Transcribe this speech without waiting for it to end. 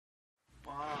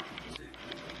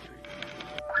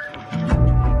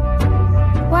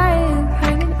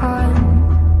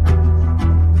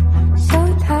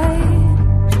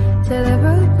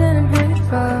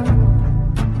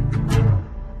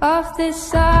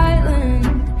this island.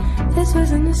 This was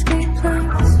an escape plan.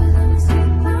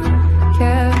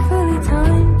 Carefully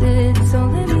timed it, so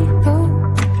let me go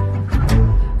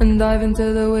and dive into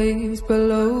the waves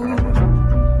below.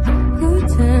 Who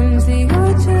turns the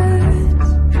orchards?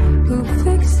 Who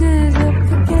fixes up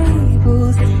the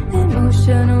gables?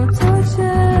 Emotional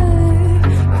torture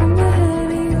from the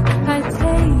heavy high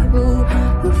table.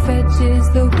 Who fetches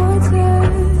the water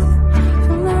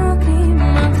from the rocky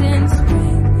mountain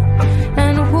spring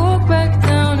and walk back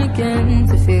down again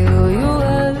to feel your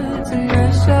words and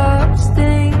their sharp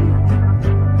sting?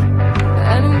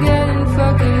 And I'm getting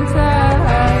fucking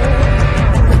tired.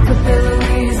 The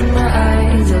capillaries in my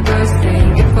eyes are bursting.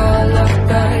 If our love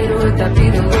died, would that be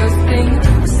the worst thing?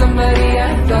 Somebody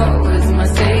I thought was my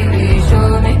savior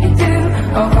sure make it do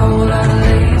a whole lot of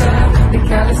labor. The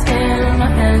callous skin on my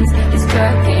hands is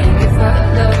cracking. If our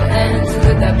love ends,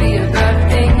 would that be a bad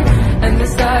thing? And the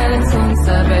silence haunts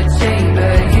our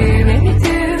bedchamber. You make me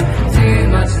do too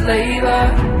much labor.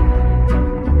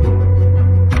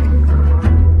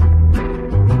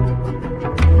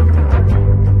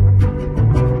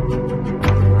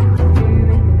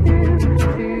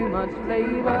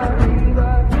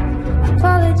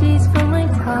 Apologies for my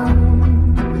tongue,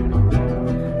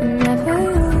 never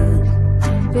yours.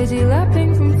 Busy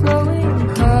lapping from flowing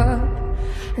cup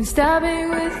and stabbing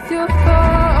with your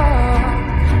fork.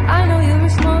 I know you're a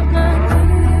smart man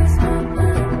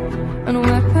and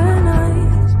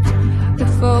weaponized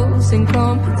with false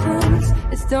incompetence.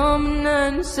 It's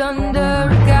dominance under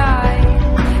a guy.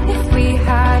 If we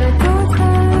had a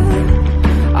daughter,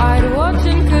 I'd watch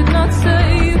and could not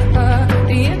save her.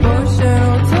 The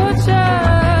emotional torture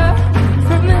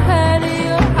from the head of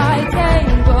your high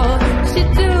table.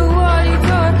 She'd do what he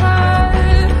taught her.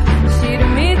 She'd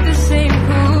meet the same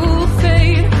cruel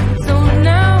fate. So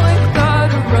now I've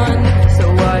gotta run, so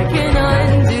I can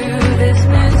undo this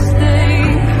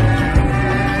mistake.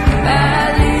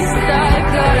 At least I've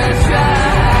gotta try.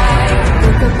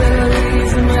 The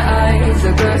capillaries in my eyes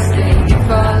are bursting. If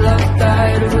our love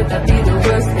died, would that be the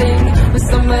worst thing? With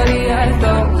somebody I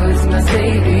thought was my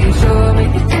savior sure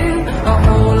make it do a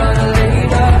whole lot of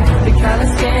labor. The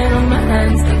callous skin on my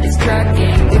hands is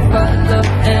cracking. If our love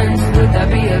ends, would that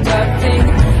be a bad thing?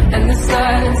 And the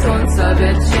silence haunts our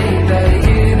bedchamber.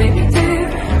 You make me do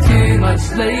too much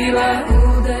labor.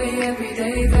 All day, every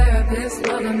day, therapist,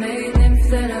 mother maid, nymph,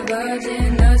 then a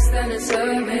virgin, nurse, then a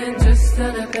servant, just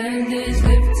an appendage,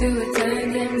 live to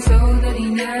attend him so that he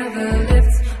never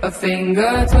lifts a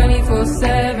finger.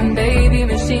 24/7 baby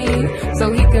machine,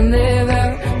 so he can live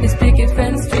out his picket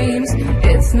fence dreams.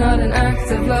 It's not an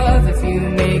act of love if you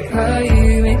make her.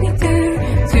 You make me do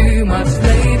too much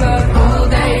labor. All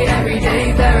day, every day,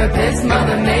 therapist,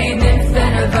 mother maid, nymph,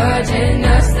 then a virgin,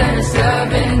 nurse, then a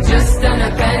servant, just an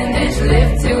appendage,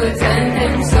 live to attend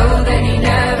him so that he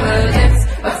never lifts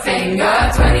a finger.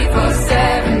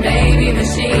 24/7 baby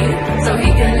machine, so he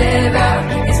can live out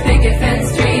his picket fence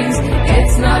dreams.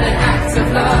 It's not an act of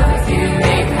love if you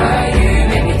make her. You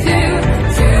make me do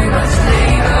too much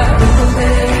labor.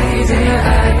 Capillaries in your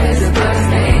eyes are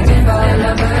bursting. If I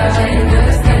love her, I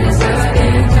understand it's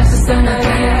hurting. Just an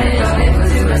appendage, live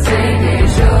to a savior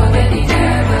sure that he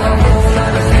never a whole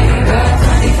lot of labor.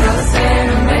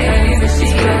 24/7 baby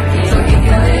machine, so he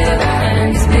can live out and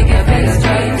his picket fence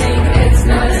dreams. It's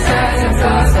not a act of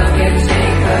love, so I can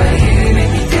shake her. You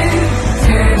make me do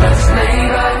too much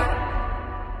labor.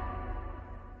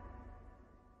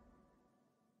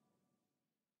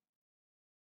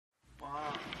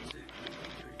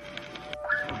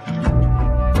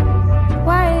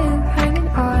 Why are you hanging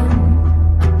on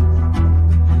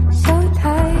so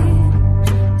tight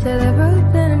to the rope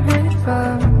that I'm headed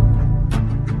from?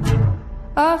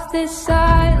 Off this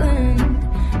island,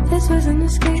 this was an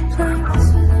escape plan.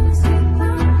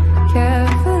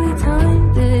 Carefully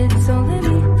timed it, so let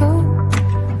me go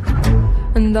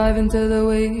and dive into the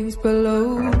waves below.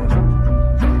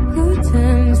 Who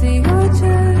turns the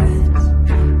orchards?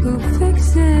 Who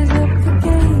fixes up the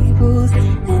gables?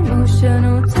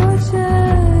 Emotional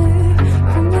torture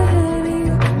from the heavy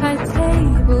high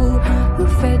table. Who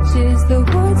fetches the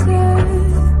water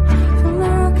from the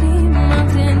rocky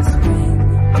mountain spring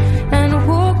and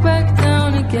walk back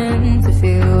down again to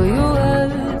feel your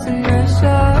words and their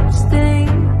sharp sting?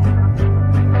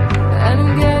 And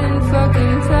I'm getting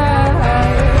fucking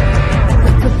tired.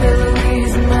 The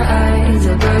capillaries in my eyes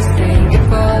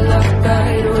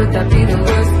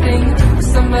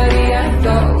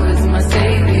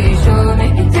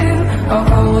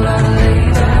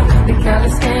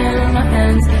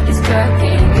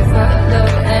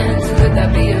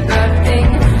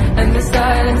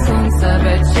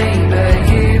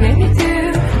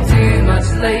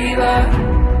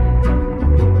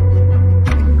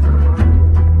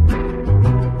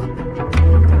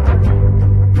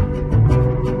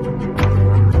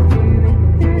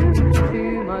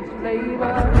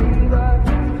labor.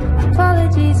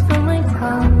 Apologies for my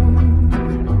tongue.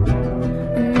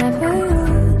 I never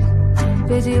was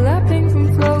busy lapping from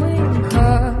flowing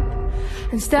cup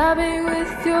and stabbing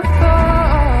with your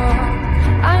fork.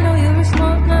 I know you're a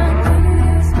smart man,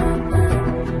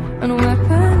 and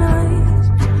weaponized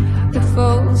with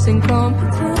false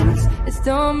incompetence. It's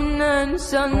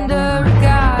dominance under a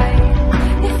guy.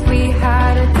 If we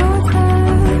had a daughter,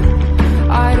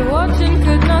 I'd watch and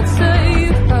could not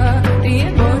save her. The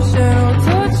emotional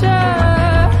torture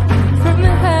from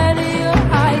the head of your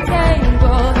high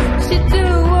table. She'd do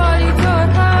what you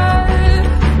taught her.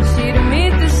 She'd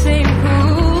meet the same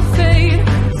cruel fate.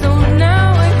 So now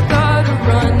I gotta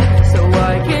run, so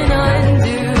I can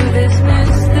undo this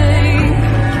mistake.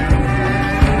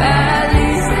 At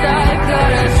least I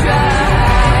gotta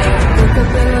try. The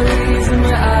capillaries in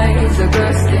my eyes are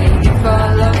bursting. If our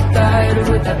love died,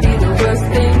 would that be the worst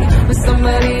thing? With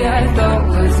somebody I thought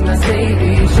was my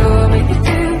savior, you sure make it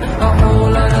do a whole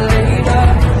lot of labor.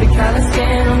 The callous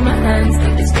skin on my hands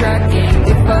is cracking.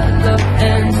 If our love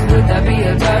ends, would that be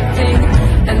a bad thing?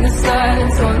 And the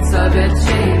silence once I bet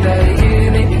shaver, you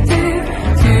make me do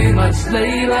too much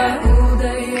labor. All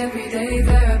day, every day,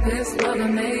 therapist, mother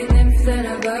made, nymph and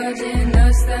a virgin,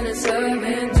 nurse and a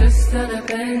servant, just an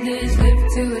appendage, live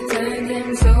to attend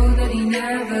him so that he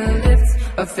never lifts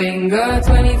a finger.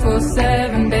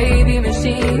 24/7 baby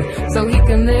machine, so he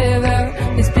can live out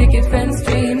his picket fence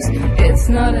dreams. It's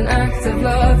not an act of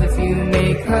love if you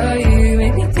make her, you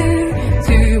make me do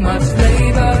too much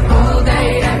labor. All day,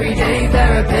 every day,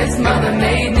 therapist, mother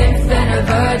maid, nymph and a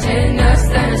virgin, nurse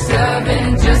and a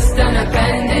servant, just an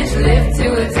appendage, live to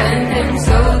attend him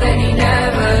so that he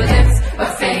never lifts a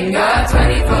finger.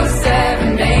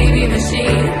 24/7 baby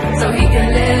machine, so he can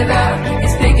live out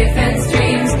his picket fence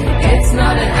dreams. It's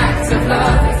not an act of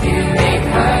love if you make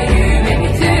her, you make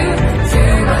me do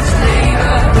too much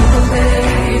labor. Little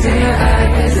days in your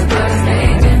eyes, a blood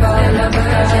stain, if I love her,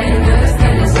 I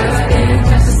understand it's certain.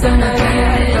 Just an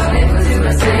appendage, live to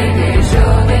a savior,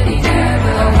 sure that he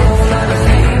never a whole lot of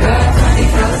labor.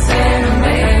 24/7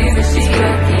 baby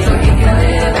machine, so he can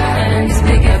live out and his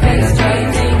picket fence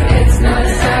dreams. It's not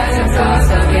an act of love,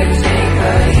 so you make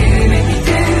her, you make me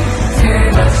do too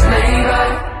much labor.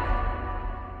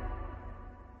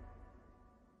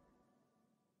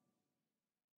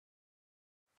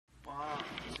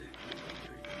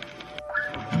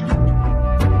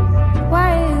 Why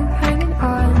are you hanging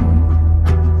on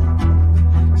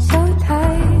so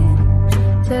tight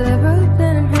to the rope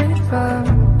that I'm hanging from?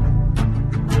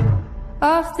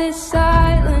 Off this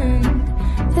island,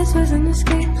 this was an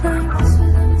escape plan.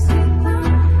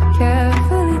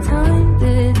 Carefully timed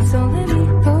it, so let me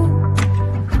go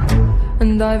and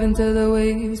dive into the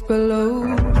waves below.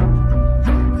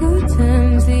 Who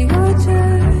turns the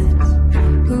orchards?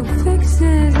 Who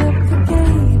fixes up the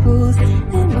gables?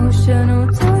 Emotional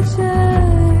torture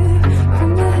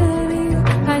from the head of your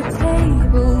high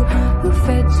table. Who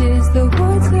fetches the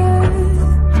water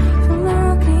from the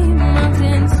Rocky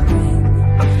Mountain spring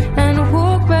and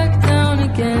walk back down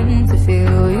again to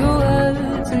feel your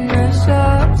words and their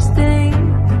sharp sting?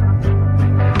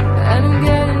 And I'm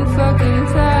getting fucking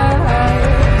tired.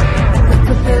 The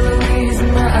capillaries in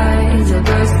my eyes are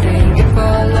bursting. If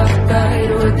our love died,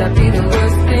 would that be the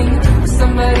worst thing?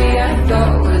 Somebody I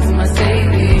thought was my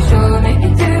savior, sure make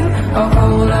it do a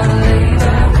whole lot of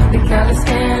labor. The callous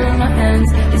skin on my hands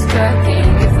is cracking.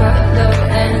 If our love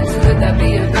ends, would that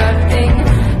be a bad thing?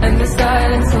 And the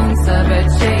silence once I bet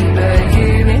chamber, you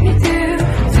make me do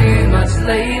too much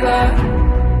labor.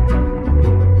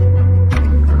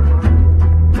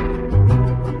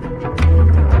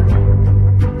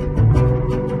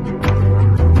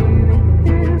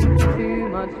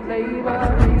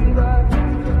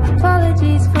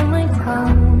 Apologies for my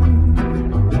tongue.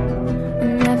 I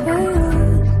never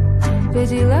was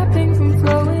busy lapping from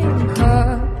flowing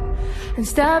cup and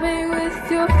stabbing with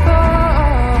your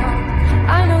fork.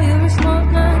 I know you're a smart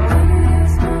man,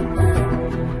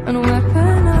 and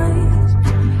weaponized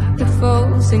with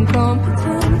false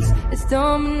incompetence. It's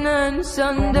dominance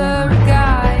under a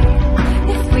guy.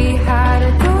 If we had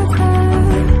a daughter,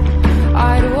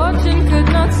 I'd watch and could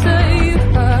not save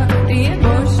her. The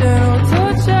emotional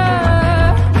torture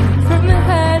from the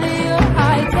head of your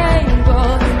high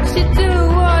table. She'd do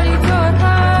what you taught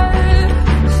her.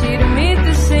 She'd meet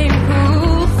the same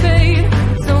cruel fate.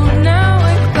 So now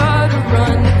I gotta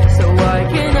run, so I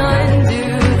can undo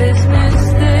this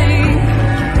mistake.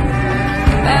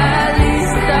 At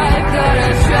least I gotta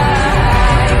try.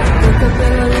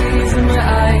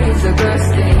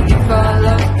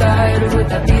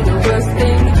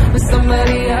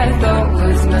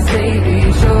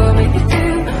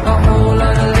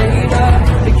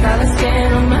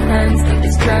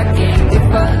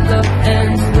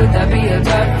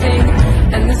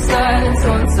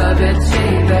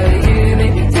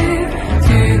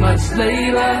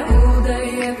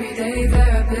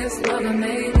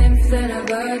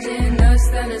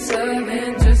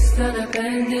 an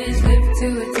appendage, live to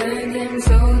attend him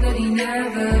so that he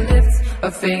never lifts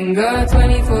a finger.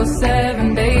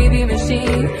 24/7 baby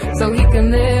machine, so he can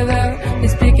live out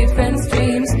his picket fence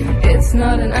dreams. It's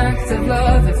not an act of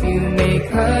love if you make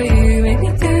her, you make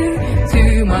me do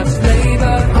too much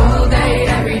labor. All day,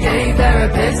 every day,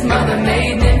 therapist, mother,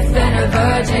 maid, nymph, then a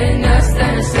virgin, nurse,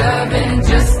 then a servant,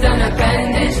 just an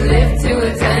appendage, live to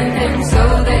attend him so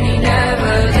that he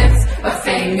never lifts a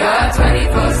finger.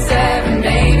 24/7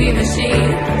 baby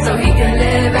machine, so he can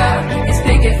live out his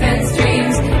picket fence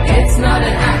dreams. It's not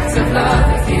an act of love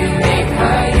if you make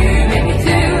her, you make me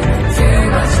do too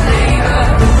much labor.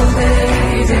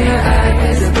 Capillaries in your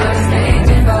eyes, a blood stain,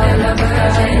 involved love,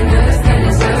 virgin, nurse, then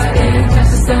a servant,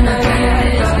 just an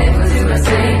appendage, live to a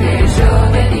savior, sure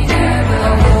that he never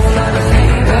a whole lot of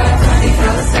labor.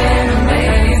 24/7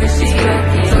 baby machine,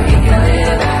 so he can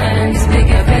live out his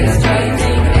picket fence dreams.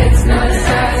 It's not a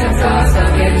act of love, so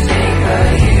you make her,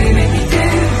 you make me do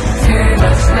too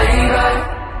much labor.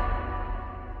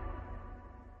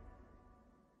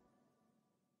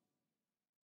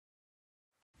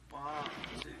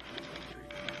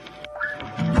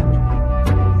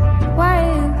 Why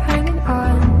are you hanging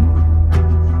on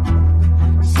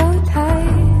so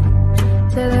tight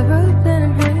to the rope that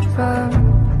I'm headed from?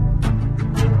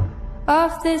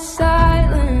 Off this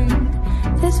island,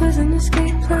 this was an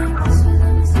escape plan.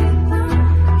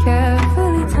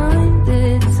 Carefully timed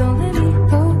it, so let me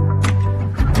go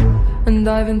and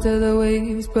dive into the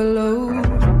waves below.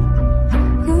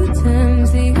 Who turns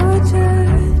the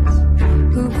orchards?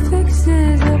 Who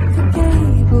fixes up the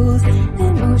gables?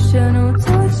 Emotional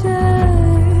torture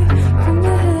from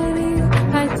the heavy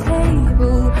high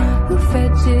table. Who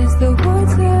fetches the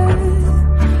water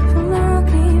from the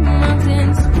rocky mountain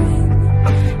spring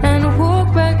and walk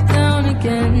back down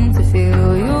again to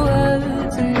feel your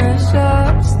words and a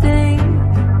sharp sting?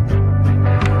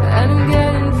 And I'm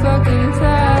getting fucking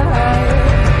tired.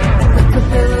 The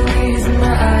capillaries in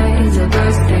my eyes are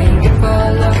bursting. If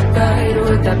all love died,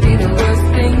 would that be the worst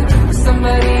thing?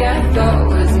 Somebody I thought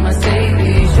was my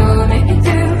savior, sure make me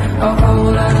do a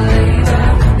whole lot of labor.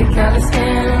 The callous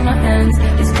skin on my hands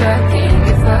is cracking.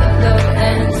 If our love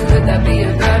ends, would that be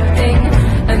a bad thing?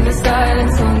 And the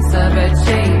silence once I read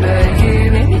chamber, you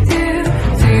make me do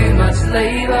too much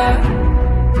labor.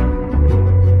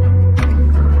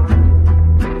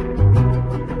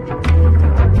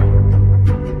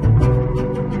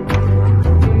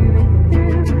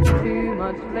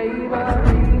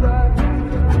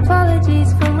 Apologies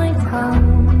for my tongue,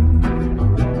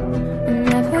 I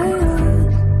never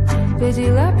used. Busy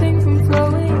lapping from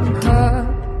flowing cup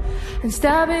and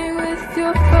stabbing with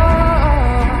your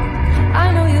fork. I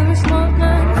know you're a smart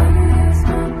man,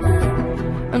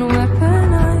 and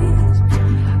weaponized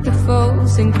with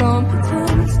false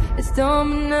incompetence. It's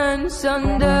dominance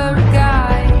under a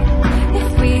guy. If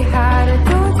we had a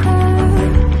daughter,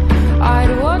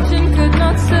 I'd watch and could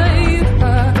not save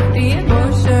her. The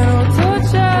emotional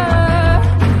torture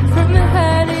from the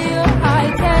head of your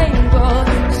high table.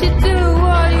 She'd do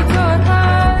what you taught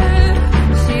her.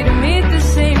 She'd meet the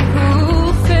same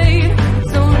cruel fate.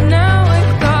 So now I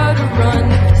gotta run,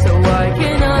 so I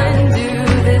can undo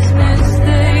this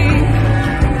mistake.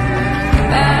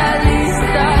 At least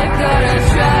I gotta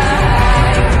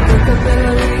try. The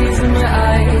capillaries in my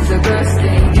eyes are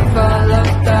bursting. If our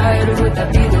love died, would that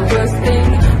be the worst thing?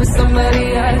 With somebody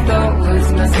I thought was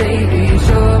my savior,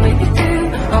 sure make it do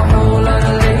a whole lot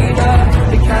of labor.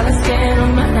 The callous skin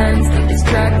on my hands is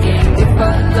cracking. If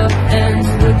our love ends,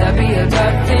 would that be a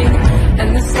bad thing? And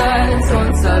the silence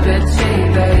once I read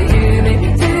chamber, you make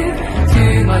me do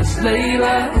too much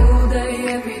labor. All day,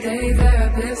 every day,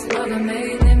 therapist, mother,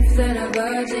 maid, nymph, then a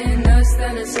virgin, nurse,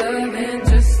 then a servant,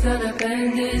 just an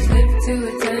appendage, live to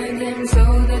attend him so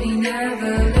that he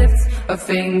never lifts a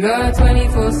finger.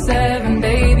 24/7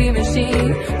 baby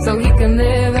machine, so he can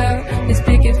live out his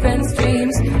picket fence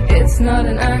dreams. It's not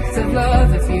an act of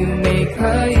love if you make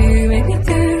her, you make me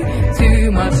do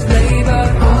too much labor.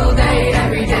 All day,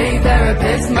 every day,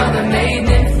 therapist, mother, maid,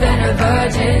 nymph, then a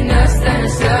virgin, nurse, then a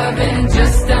servant,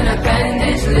 just an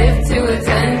appendage, live to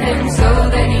attend him so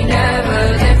that he never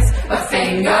lifts a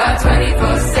finger.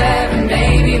 24/7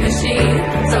 baby machine,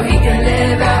 so he can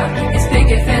live out his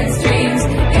picket fence dreams.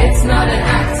 It's not an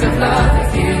act of love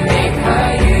if you make her,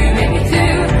 you make me do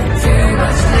too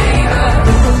much labor.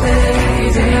 The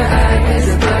capillaries in your eyes,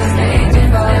 a blood stain,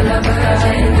 involved love,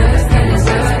 virgin, nurse, then a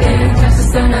servant, just a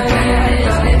son of a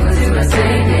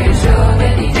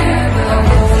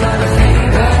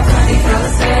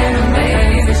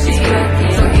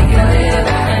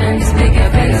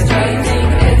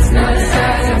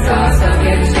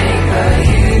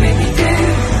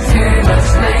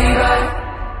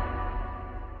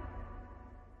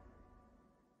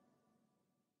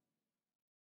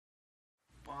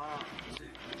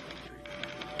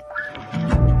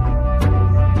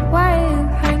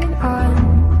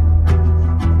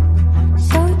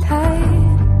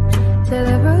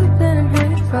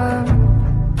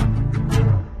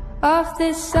off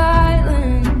this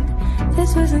island.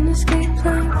 This was an escape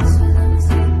plan.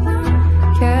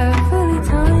 Carefully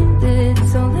timed it,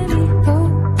 so let me go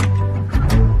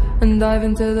and dive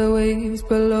into the waves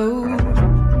below.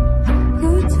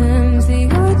 Who turns the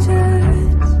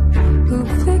orchards? Who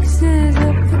fixes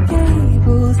up the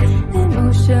gables?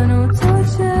 Emotional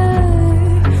torture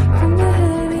from the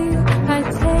head of your high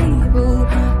table.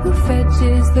 Who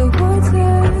fetches the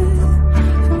water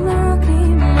from the rocky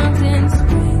mountain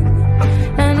spring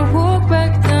and walk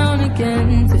back down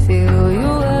again to feel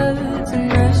your words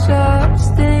and a sharp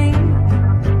sting?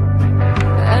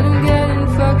 And I'm getting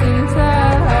fucking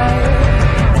tired.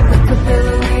 The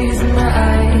capillaries in my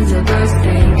eyes are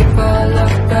bursting. If our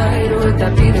love died, would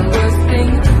that be the worst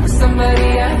thing? Somebody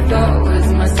I thought was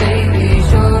my savior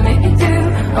sure make me do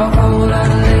a whole lot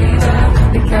of labor.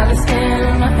 The callous skin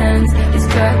on my hands is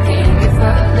cracking. If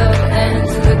our love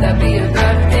ends, would that be a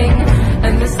bad thing?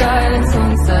 And the silence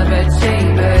haunts our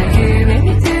bedchamber. You make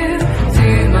me do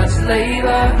too much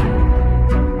labor.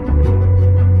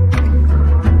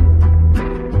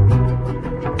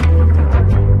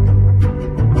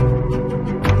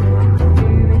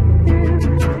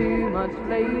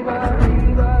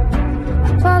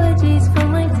 Apologies for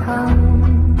my tongue.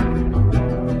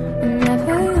 I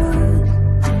never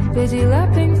was busy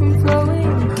lapping from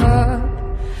flowing cup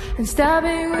and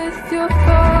stabbing with your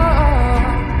fork.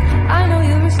 I know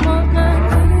you're a smart man,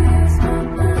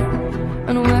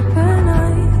 and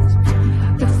weaponized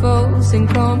with false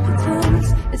incompetence.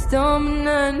 It's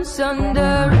dominance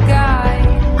under a guy.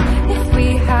 If we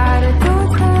had a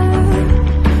daughter,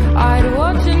 I'd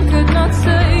watch and could not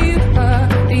save her.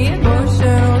 The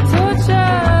emotional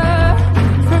torture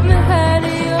from the head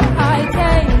of your high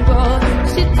table.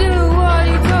 She'd do what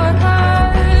he taught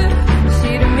her.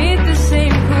 She'd meet the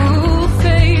same cruel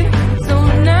fate. So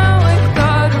now I've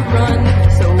gotta run,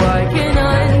 so I can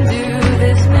undo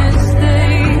this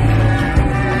mistake.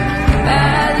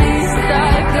 At least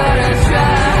I've gotta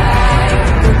try.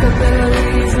 The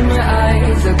capillaries in my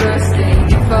eyes are bursting.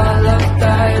 If our love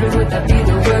died, would that be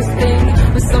the worst thing?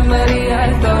 With somebody I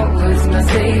thought was my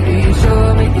savior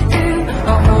sure make it do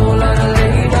a whole lot of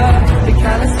labor. The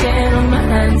callous skin on my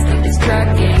hands is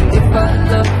cracking. If our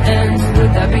love ends,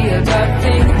 would that be a bad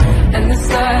thing? And the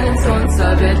silence haunts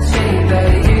our bedchamber.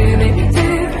 You make me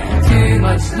do too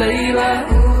much labor.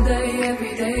 All day,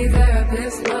 every day,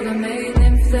 therapist, mother maid,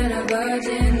 nymph and a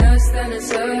virgin, nurse and a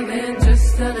servant,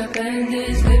 just an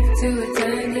appendage, live to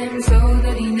attend him so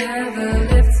that he never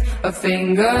lifts a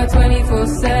finger.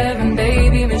 24/7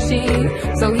 baby machine,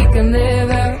 so he can live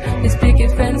out his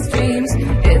picket fence dreams.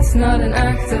 It's not an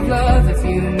act of love if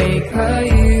you make her.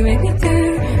 You make me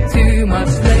do too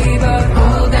much labor.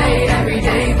 All day, every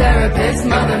day, therapist,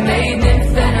 mother maid,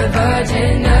 nymph and a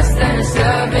virgin, nurse and a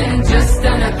servant, just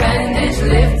an appendage,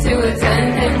 live to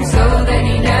attend him so that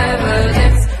he never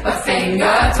lifts a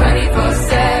finger.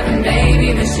 24/7 baby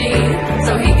machine,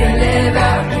 so he can live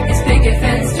out his picket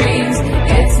fence dreams.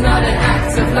 It's not an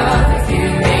act of love if you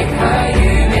make her.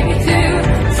 You make me do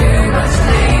too much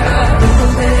labor. The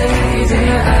capillaries in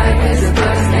your eyes are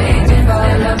bursting. If I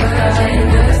love her, I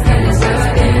understand it's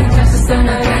hurting. Just an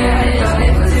appendage,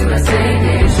 live to a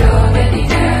savior sure that he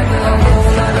never a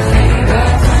whole lot of labor.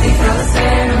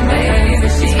 24/7 baby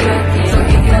machine, so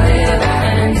he can live out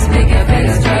and his picket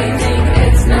fence dreams.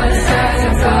 It's not a act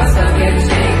of love, so get a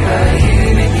shaker. You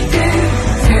make me do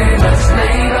too much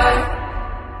labor.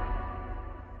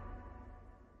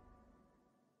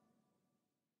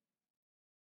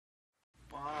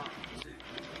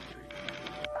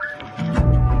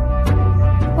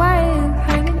 Why are you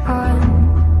hanging on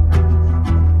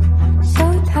so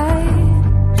tight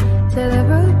to the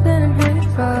rope that I'm headed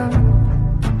from?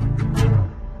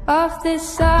 Off this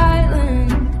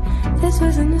island, this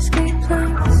was an escape plan.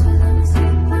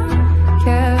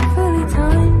 Carefully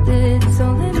timed it, so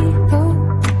let me go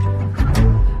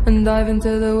and dive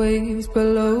into the waves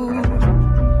below.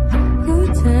 Who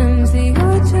turns the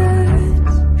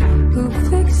orchards? Who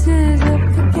fixes up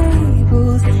the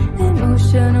gables?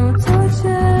 Emotional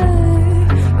torture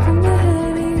from the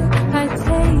head of your high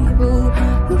table.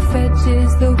 Who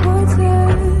fetches the water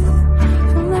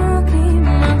from the rocky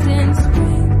mountain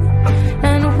spring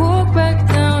and walk back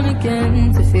down again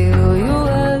to feel your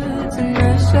words and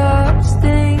a sharp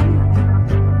sting?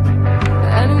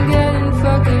 And I'm getting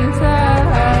fucking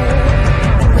tired.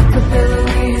 The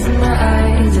capillaries in my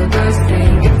eyes are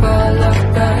bursting. If our love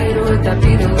died, would that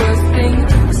be the worst thing?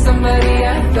 Somebody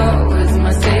I thought was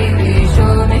my savior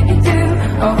sure make me do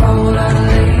a whole lot of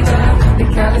labor. The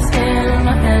callous skin on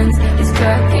my hands is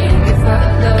cracking. If our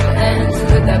love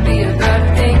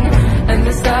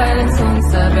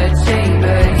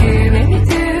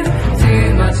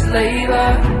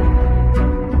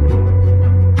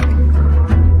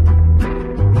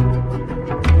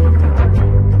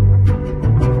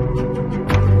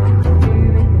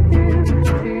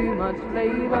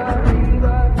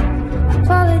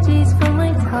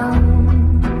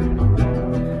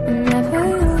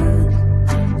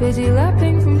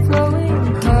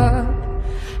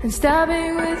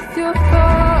stabbing with your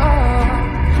fork.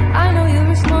 I know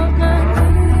you're a smart man,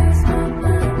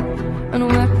 and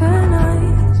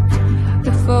weaponized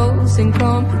the false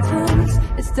incompetence.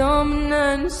 It's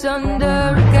dominance under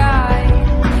a guy.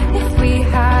 If we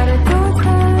had a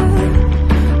daughter,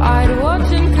 I'd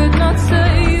watch and could not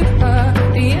save her.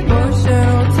 The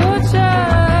emotional torture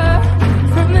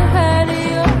from the head of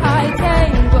your high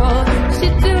table.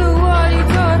 She'd do what you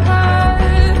taught her.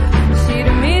 She'd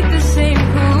meet the same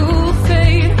cruel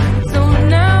fate. So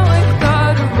now I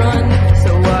gotta run,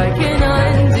 so I can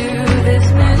undo this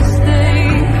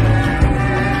mistake.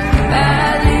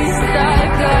 At least I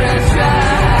gotta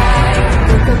try.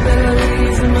 The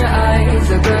capillaries in my eyes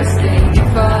are bursting.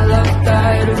 If our love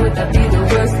died, would that be the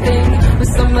worst thing?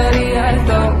 With somebody I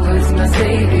thought was my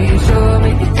savior, sure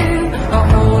make it do a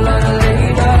whole lot of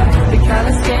labor. The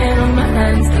callous skin on my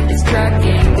hands is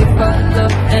cracking. If our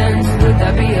love ends, would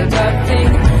that be a bad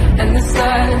thing? And the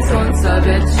silence once I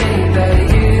bet chamber,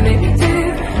 you make me do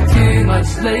too much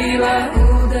labor.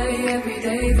 All day, every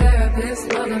day, therapist,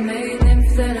 mother made,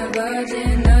 nymph and a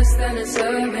virgin, nurse and a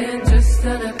servant, just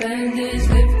an appendage,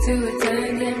 live to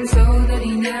attend him so that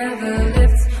he never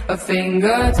lifts a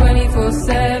finger.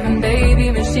 24/7 baby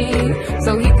machine,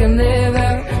 so he can live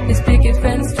out his picket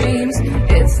fence dreams.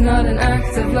 It's not an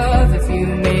act of love if you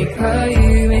make her,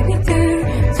 you make me do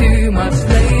too much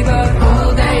labor.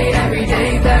 All day, every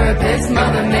day, therapist,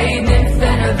 mother maid, nymph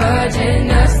and a virgin,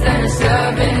 nurse and a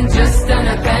servant, just an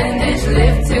appendage,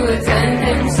 live to attend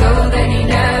him so that he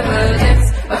never lifts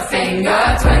a finger.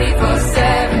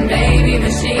 24/7 baby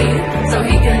machine, so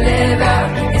he can live out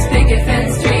his picket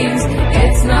fence dreams.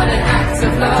 It's not an act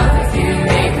of love if you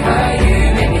make her, you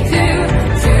make me do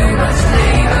too much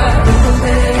labor. Little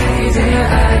days in your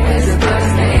eyes are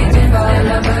bloodstained. If I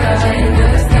love her, I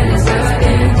understand it's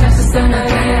hurting. Just an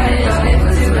appendage, live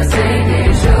to a savior,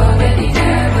 sure that he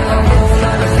never a whole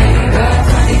lot of labor.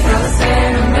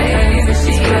 24/7 baby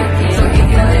machine, so he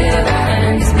can live out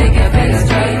and his picket fence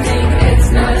dreams. It's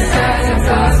not an act of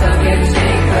love, so you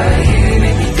make her, you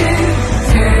make me do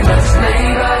too much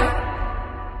labor.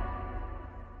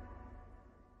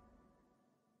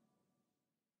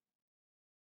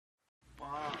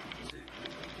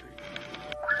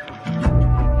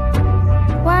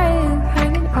 Why are you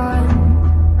hanging on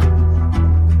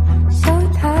so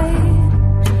tight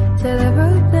to the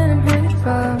rope that I'm hanging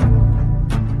from?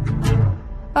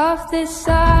 Off this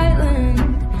island,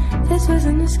 this was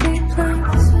an escape plan.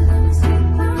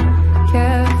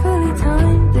 Carefully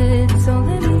timed it, so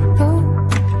let me go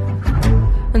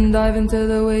and dive into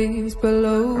the waves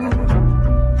below.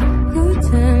 Who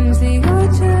turns the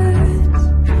orchards?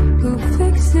 Who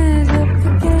fixes up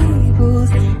the gables?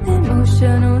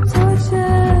 Emotional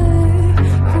torture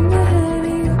from the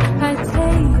heavy high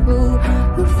table.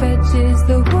 Who fetches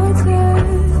the water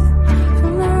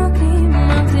from the Rocky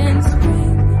Mountain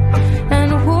spring and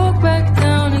walk back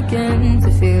down again to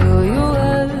feel your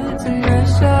words and their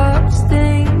sharp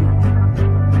sting?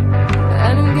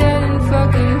 And I'm getting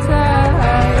fucking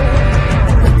tired.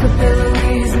 The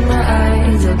capillaries in my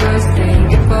eyes are bursting.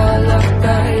 If our love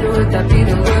died, would that be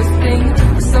the worst thing?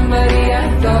 With somebody I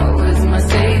thought was my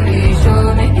savior, sure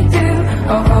make it do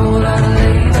a whole lot of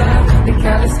labor. The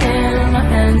callous skin on my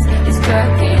hands is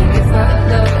cracking. If our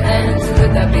love ends,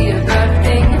 would that be a bad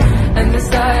thing? And the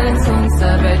silence once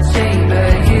I bet chamber,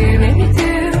 you make me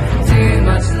do too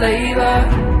much labor.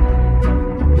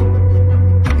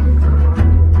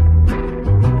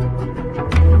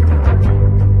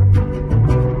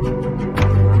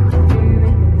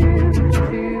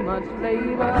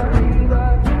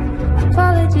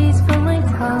 Apologies for my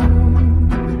tongue,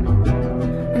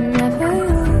 I never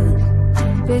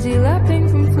used. Busy lapping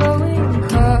from flowing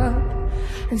cup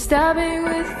and stabbing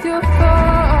with your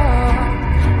fork.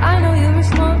 I know you're a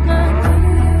smart man,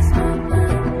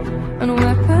 and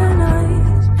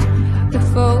weaponized the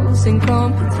false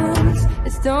incompetence.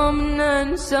 It's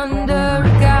dominance under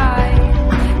a guy.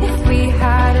 If we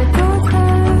had a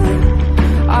daughter,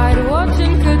 I'd watch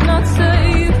and could not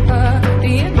save her.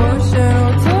 The emotional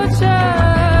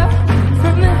torture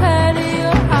from the head of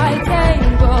your high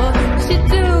table. She'd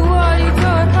do what you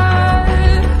taught her.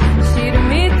 She'd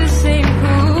meet the same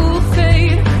cruel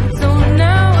fate. So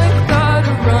now I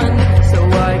gotta run, so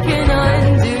I can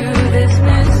undo this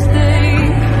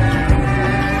mistake.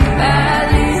 At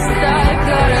least I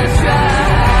gotta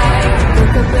try. The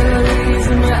capillaries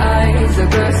in my eyes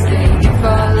are bursting. If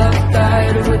our love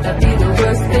died, would that be the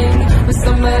worst thing? With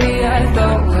somebody I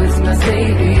thought was my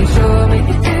savior, sure make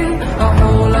it do a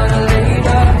whole lot of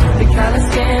labor. The callous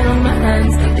skin on my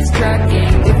hands is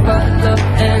cracking. If our love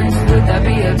ends, would that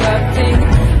be a bad thing?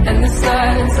 And the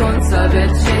silence once I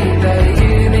bet chamber,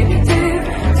 you make me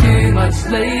much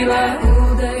labor.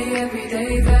 All day, every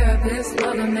day, therapist,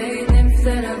 mother made, nymph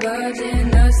and a virgin,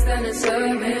 nurse and a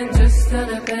servant, just an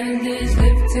appendage,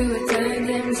 live to attend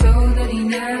him so that he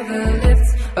never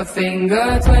lifts a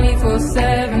finger.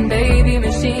 24/7 baby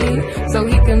machine, so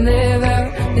he can live out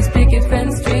his picket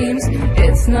fence dreams.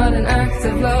 It's not an act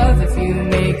of love if you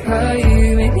make her,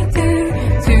 you make me do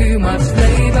too much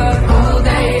labor. All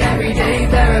day, every day,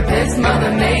 therapist,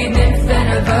 mother made, nymph and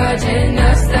a virgin,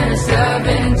 nurse and a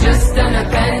servant, just an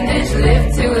appendage, live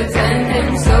to attend him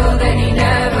so that he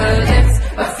never lifts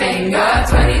a finger.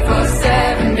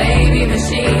 24/7 baby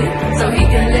machine, so he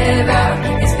can live out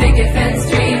his picket fence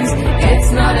dreams.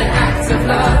 It's not an act of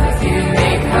love if you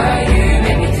make her, you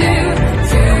make me do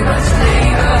too much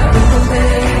labor. All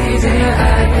days in your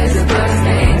eyes, a blood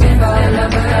stage, if I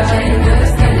love her, I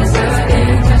understand it's certain,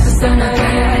 just an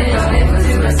appendage, live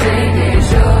to a savior,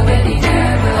 sure that he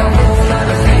never, a whole lot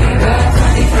of labor.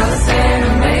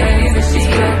 24/7 baby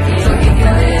machine, so he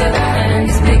can live out and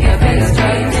his picket fence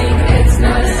dreams. It's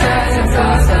not an act of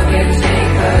love, so you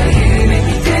make her, you make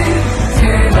me do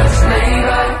too much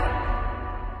labor.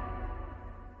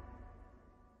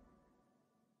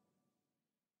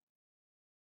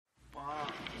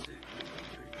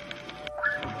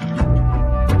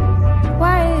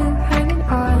 Why are you hanging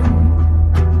on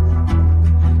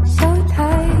so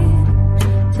tight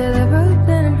to the rope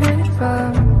that I'm hanging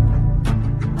from?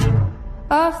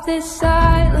 Off this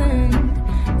island,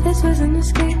 this was an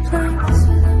escape plan.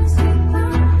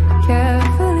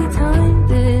 Carefully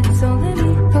timed it, so let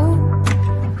me go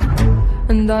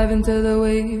and dive into the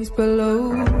waves below.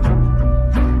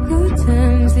 Who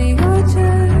turns the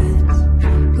orchards?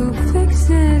 Who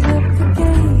fixes up the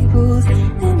gables?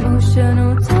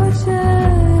 Emotional torture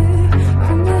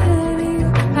from the heavy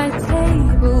high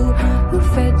table. Who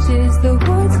fetches the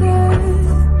water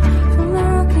from the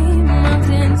rocky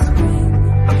mountain spring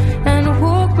and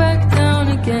walk back down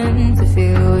again to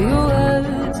feel your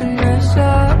words and their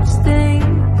sharp sting?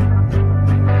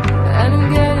 And I'm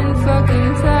getting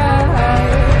fucking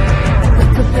tired. The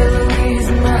capillaries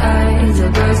in my eyes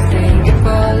are bursting. If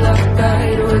all love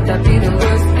died, would that be the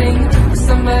worst thing?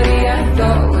 Somebody I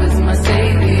thought was my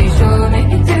savior, sure make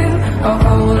you do a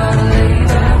whole lot of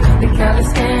labor. The callous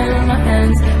skin on my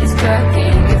hands is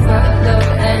cracking. If our love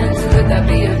ends, would that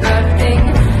be a bad thing?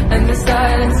 And the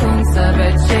silence haunts our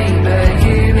bed chamber.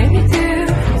 You make me do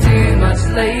too much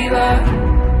labor.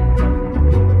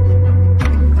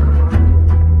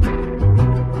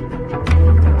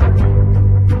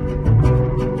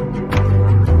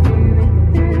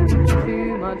 Too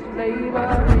much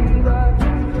labor.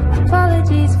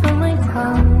 Apologies for my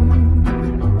tongue,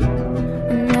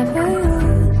 I never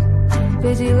used.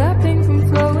 Busy lapping from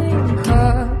flowing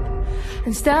cup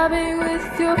and stabbing with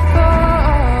your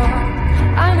fork.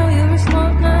 I know you're a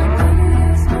smart man,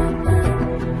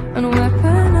 and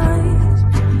weaponized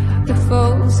the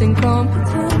false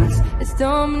incompetence. It's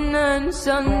dominance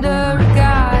under a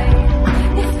guy.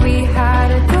 If we had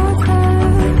a daughter,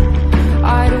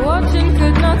 I'd watch and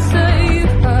could not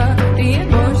save her. The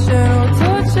emotional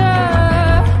torture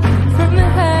from the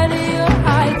head of your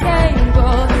high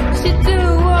table. She'd do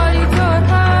what you taught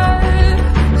her.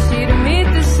 She'd meet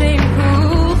the same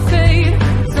cruel fate.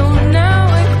 So now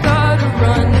I gotta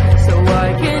run, so I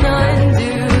can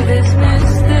undo this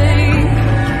mistake.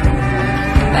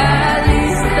 At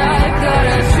least I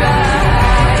gotta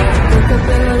try. The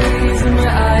capillaries in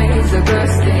my eyes are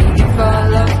bursting. If our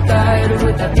love died,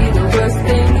 would that be the worst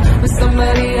thing? With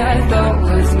somebody I thought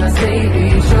was my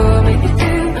savior, sure make it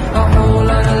do a whole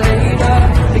lot of labor.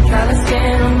 The callous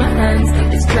skin on my hands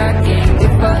is cracking.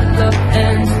 If our love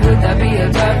ends, would that be a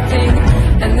bad thing?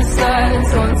 And the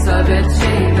silence haunts our bed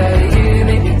chamber. You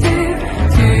make me do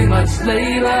too much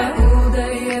labor. All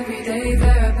day, every day,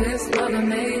 therapist, mother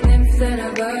made, nymph and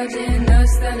a virgin,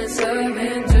 nurse and a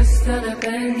servant, just an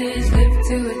appendage, live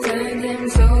to attend him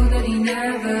so that he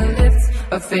never lifts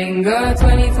a finger.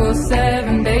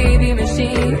 24/7 baby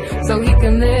machine, so he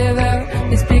can live out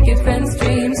his picket fence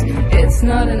dreams. It's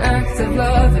not an act of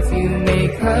love if you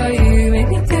make her, you make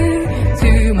me do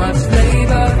too much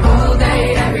labor. All day,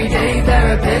 every day,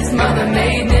 therapist, mother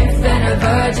made, nymph and a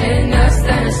virgin, nurse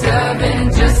and a servant,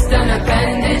 just an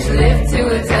appendage, live to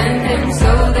attend him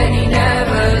so that he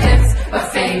never lifts a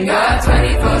finger.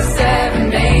 24/7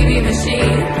 baby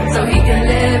machine, so he can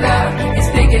live out his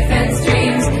picket fence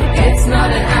dreams. It's not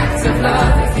an act of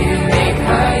love if you make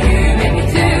her, you make me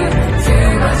do too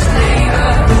much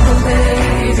labor. All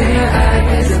days in your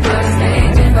eyes, a blood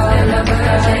stage, if I love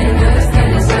her, I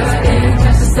understand it's certain,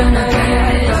 just an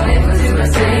appendage, live to a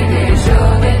savior,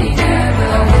 sure that he never,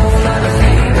 a whole lot of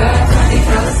labor.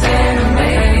 24/7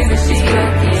 baby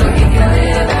machine, so he can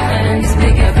live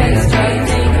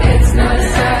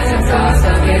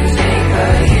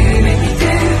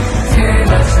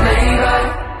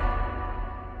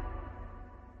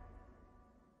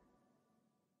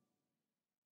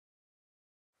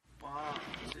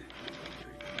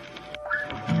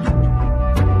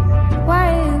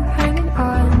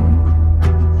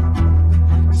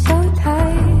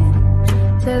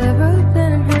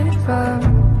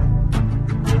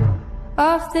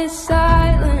this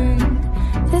island.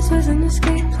 This was an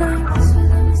escape plan.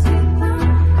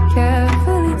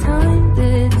 Carefully timed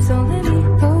it, so let me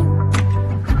go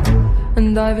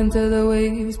and dive into the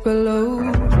waves below.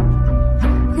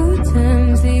 Who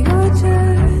turns the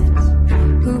orchards?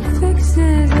 Who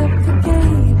fixes up the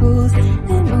gables?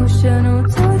 Emotional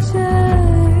torture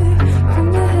from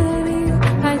the heavy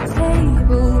high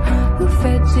table. Who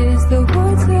fetches the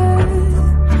water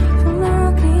from the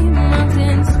rocky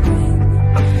mountain spring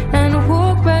and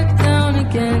walk back down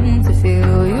again to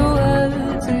feel your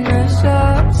words and a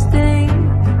sharp sting?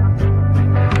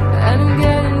 And I'm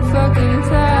getting fucking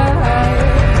tired.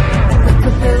 The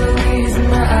capillaries in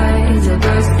my eyes are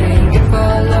bursting. If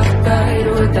our love died,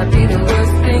 would that be the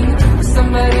worst thing?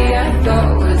 Somebody I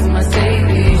thought was my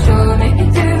savior sure make me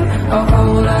do a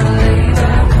whole lot of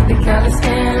labor. The callous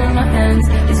skin on my hands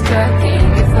is cracking.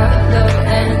 If our love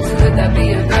ends, would that be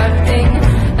a bad thing?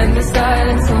 And the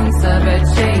silence once I read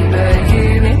chamber, you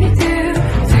make me do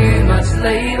too much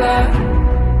labor.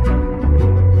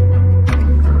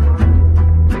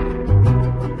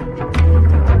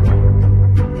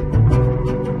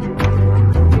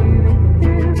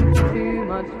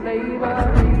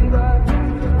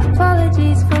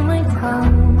 Apologies for my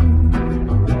tongue.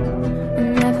 I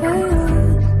never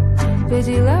used.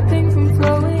 Busy lapping from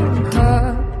flowing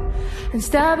cup and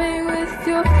stabbing with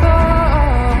your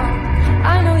fork.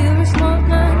 I know you're a smart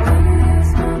man,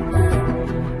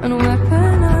 and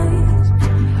weaponized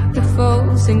with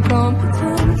false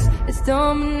incompetence. It's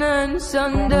dominance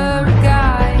under a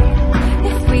guy.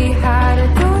 If we had a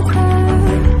daughter,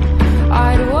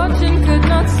 I'd watch and could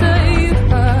not save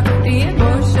her. The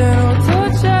emotional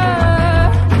torture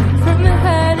from the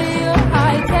head of your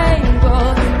high table.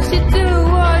 She'd do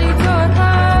what you taught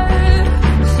her.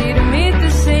 She'd meet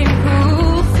the same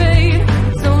cruel fate.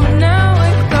 So now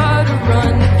I gotta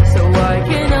run, so I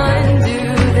can undo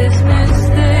this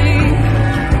mistake.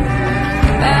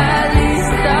 At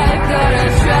least I gotta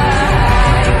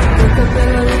try. The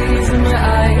capillaries in my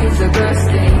eyes are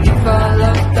bursting. If our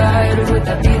love died, would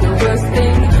that be the worst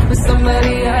thing? With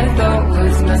somebody I thought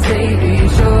was my savior,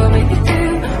 sure make it do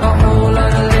a whole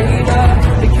lot of labor.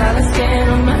 The callous skin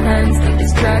on my hands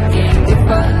is cracking. If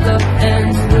our love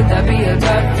ends, would that be a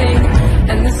bad thing?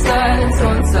 And the silence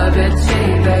once I read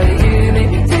chamber, you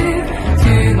make me do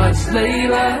too much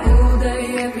labor. All day,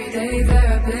 every day,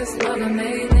 therapist, mother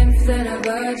maid, nymph and a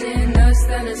virgin, nurse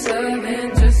and a servant,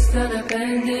 just an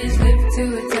appendage, live to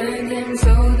attend him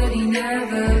so that he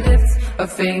never lifts a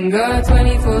finger.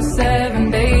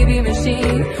 24/7 baby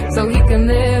machine, so he can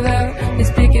live out his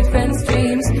picket fence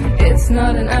dreams. It's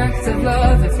not an act of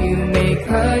love if you make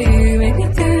her, you make me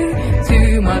do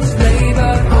too much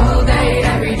labor. All day,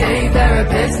 every day,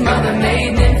 therapist, mother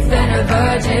maid, nymph and a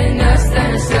virgin, nurse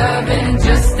and a servant,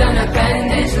 just an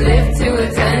appendage, live to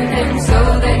attend him so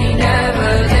that he never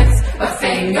lifts a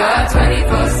finger.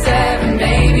 24/7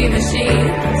 baby machine,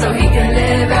 so he can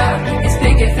live out his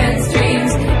picket fence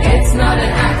dreams. It's not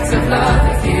an act of love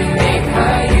if you make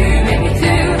her, you make me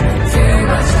do too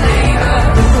much labor.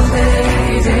 Little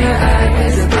days in your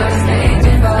eyes are bursting.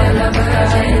 If I love her,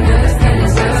 I understand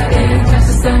it's hurting.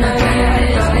 Just an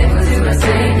appendage, live to a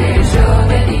savior, sure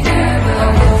that he never a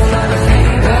whole lot of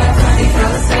labor.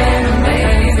 24/7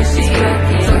 baby machine,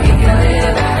 so he can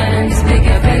live out and his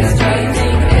picket fence dreams.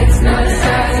 It's not an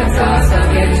act of love, so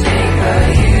you make her,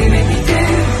 you make me do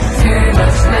too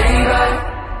much labor.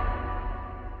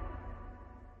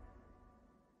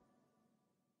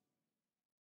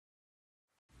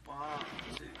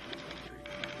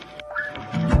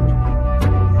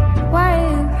 Why are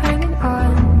you hanging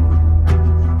on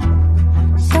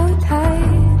so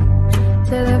tight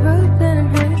to the rope that I'm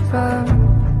headed from?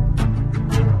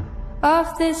 Off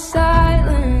this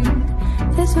island,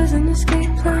 this was an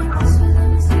escape plan.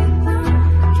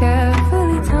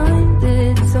 Carefully timed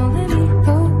it, so let me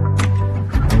go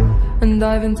and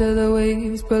dive into the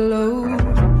waves below.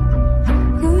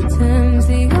 Who turns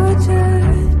the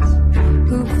orchards?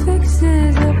 Who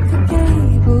fixes up the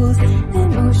gables?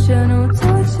 Emotional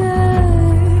torture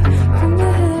from the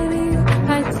heavy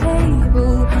high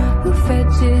table. Who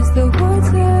fetches the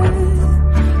water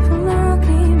from the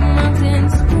rocky mountain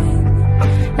spring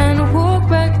and walk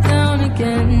back down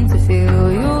again to feel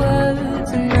your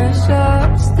words and a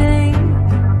sharp sting?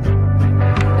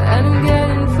 And I'm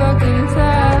getting fucking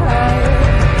tired.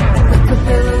 The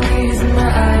capillaries in my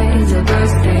eyes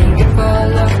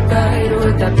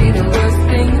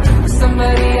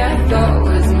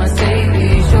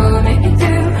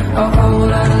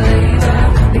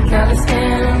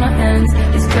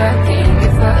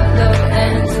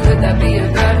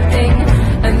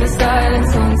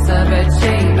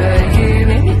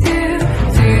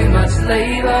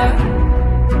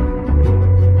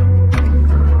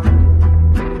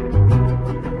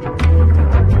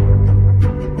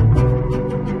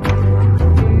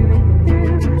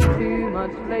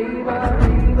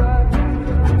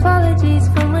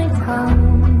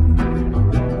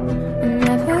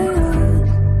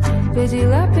busy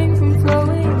lapping from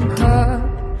flowing cup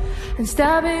and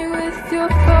stabbing with your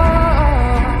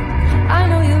fork. I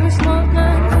know you're a smart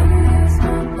man,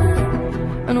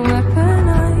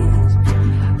 unweaponized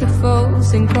with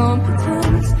false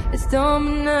incompetence. It's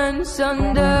dominance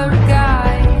under a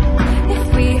guy. If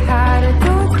we had a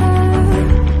daughter,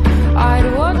 I'd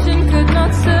watch and could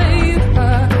not save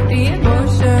her. The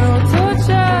emotional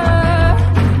torture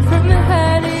from the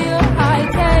head of your high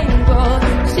table.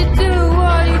 She'd do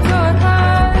what he taught her.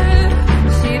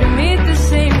 She'd meet the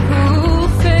same cruel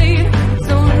fate.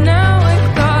 So now I've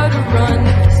gotta run,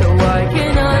 so I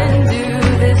can undo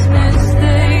this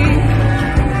mistake.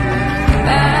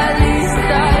 At least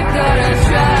I've gotta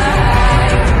try.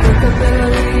 The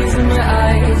capillaries in my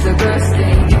eyes are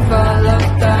bursting. If our love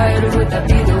died, would that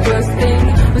be the worst thing?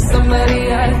 With somebody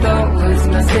I thought was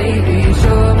my savior,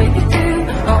 sure make it do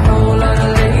a whole lot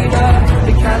of labor.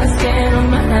 The callous skin on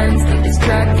my hands is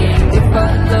cracking. If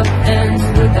our love ends,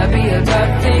 would that be a bad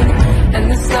thing? And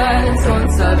the silence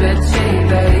once I bet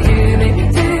shaver. You make me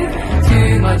do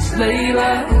too much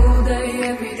labor. All day,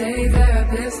 every day,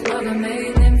 therapist, mother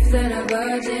maid, nymph, then a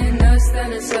virgin, nurse,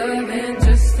 then a servant,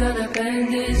 just an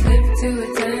appendage, live to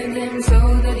attend him so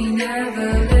that he never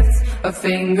lifts a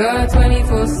finger.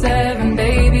 24/7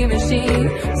 baby machine,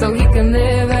 so he can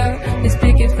live out his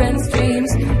picket fence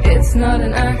dreams. It's not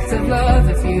an act of love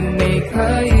if you make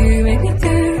her. You make me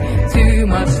do too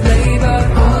much labor.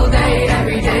 All day,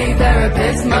 every day,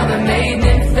 therapist, mother maid,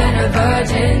 nymph, then a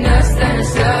virgin, nurse, then a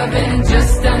servant,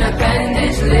 just an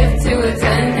appendage, live to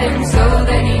attend him so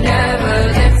that he never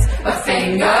lifts a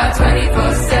finger.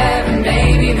 24/7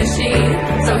 baby machine,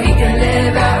 so he can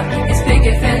live out his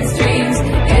picket fence dreams.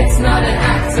 It's not an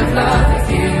act of love if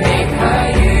you make her.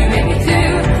 You make me do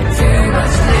too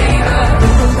much labor.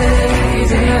 Little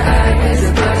days in your eyes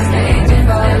are bursting. If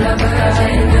I love her,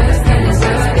 I understand it's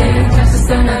hurting. Just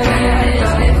an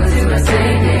appendage, live to a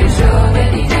savior, sure that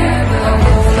he never a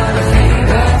whole lot of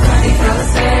labor.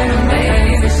 24/7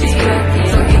 baby machine,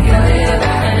 so he can live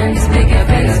out and his picket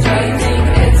fence dreams.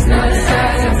 It's not an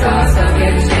act of love, so I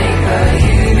can shake her.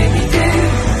 You make me do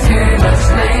too much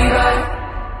labor.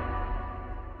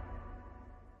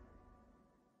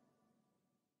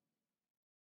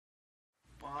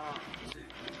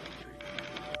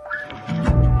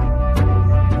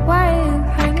 Why are you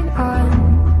hanging on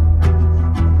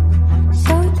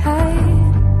so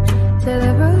tight to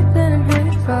the rope that I'm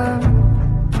headed from?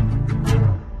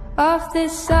 Off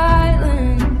this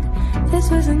island, this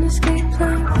was an escape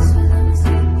plan.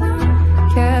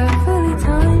 Carefully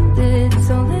timed it,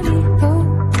 so let me go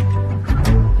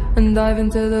and dive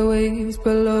into the waves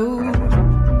below.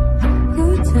 Who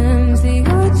turns the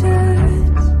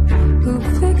orchards? Who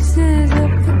fixes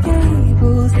up the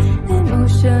gables?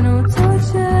 Emotional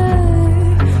torture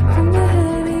from the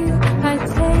head of your high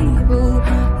table.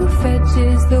 Who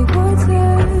fetches the water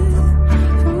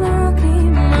from the Rocky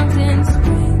Mountain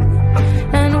spring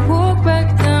and walk back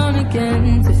down again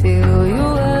to feel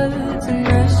your words and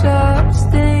a sharp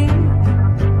sting?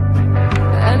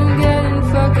 And I'm getting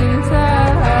fucking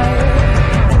tired.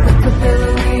 The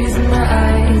capillaries in my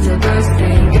eyes are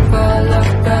bursting. If our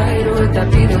love died, would that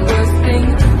be the worst thing?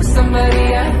 Somebody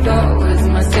I thought was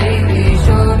my savior,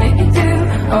 sure make me do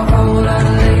a whole lot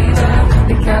of labor.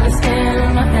 The callous skin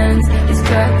on my hands is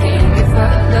cracking. If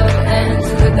our love ends,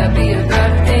 would that be a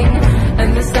bad thing? And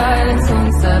the silence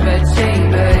once I bet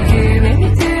shaver. You make me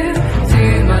do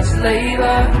too much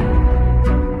labor.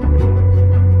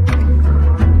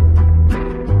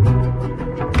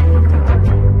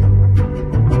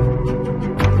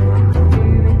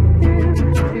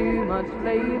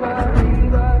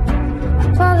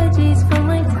 Apologies for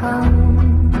my tongue,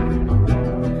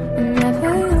 I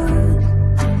never used.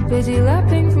 Busy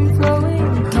lapping from flowing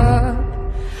cup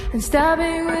and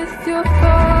stabbing with your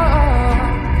fork.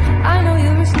 I know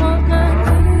you're a smart man,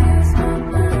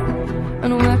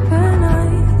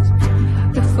 unweaponized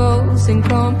with false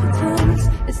incompetence.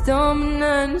 It's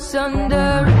dominance under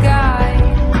a guy.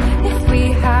 If we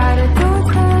had a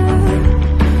daughter,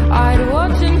 I'd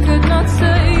watch and could not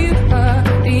save her.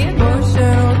 The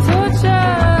emotional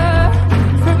torture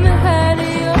from the head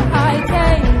of your high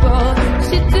table.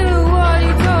 She'd do what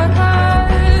he taught her.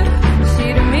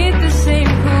 She'd meet the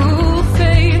same cruel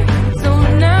fate. So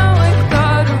now I've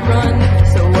gotta run,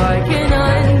 so I can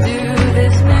undo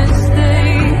this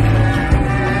mistake.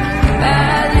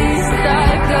 At least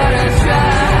I've gotta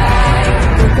try.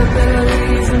 The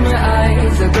capillaries in my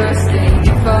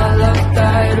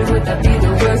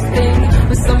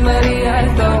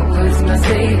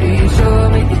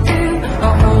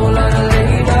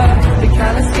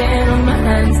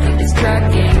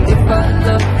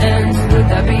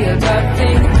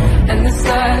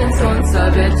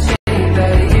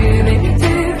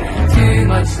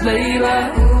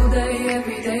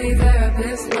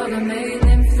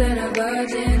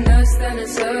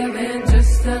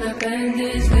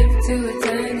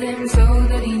attend him so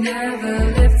that he never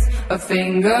lifts a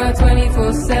finger.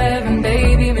 24/7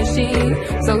 baby machine,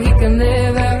 so he can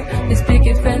live out his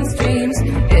picket fence dreams.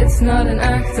 It's not an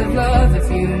act of love if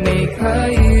you make her,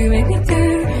 you make me do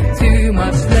too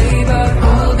much labor.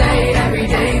 All day, every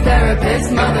day, therapist,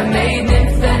 mother, maid,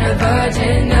 nymph, then a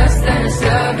virgin, nurse, then a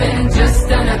servant,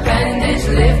 just an appendage,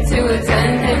 live to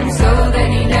attend him so that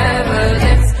he never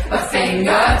lifts a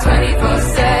finger.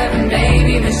 24/7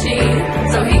 baby machine,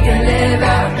 so he can live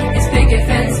out his picket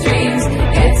fence dreams.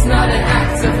 It's not an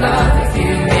act of love if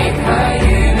you make her,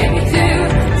 you make me do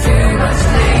too much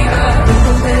labor.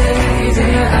 Capillaries in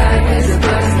your eyes, a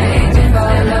blood stained in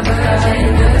by a lover,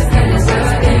 and a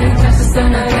certain just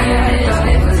an idea,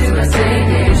 live to a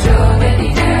Saviour, sure that he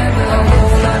never a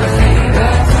whole lot of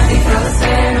labor.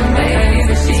 24/7 baby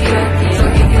machine, so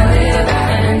he can live out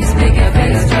and his picket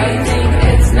fence dreams.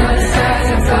 It's not a act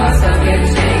of love, so you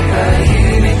make her, you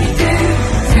make me do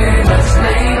too much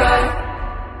labor.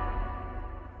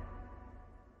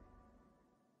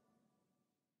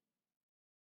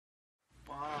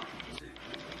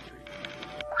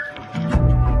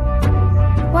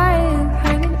 Why are you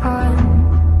hanging on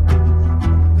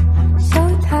so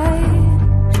tight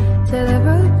to the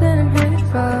road that I'm headed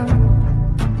from?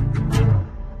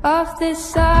 Off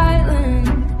this island,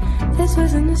 this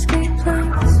was an escape plan.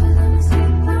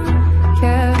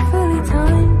 Carefully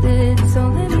timed it, so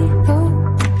let me go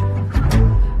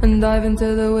and dive into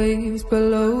the waves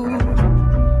below.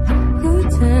 Who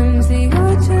turns the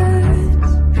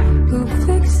orchards? Who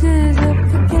fixes up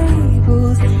the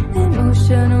gables?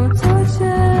 Emotional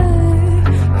torture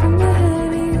from the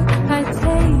heavy high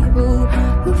table.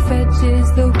 Who fetches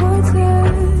the water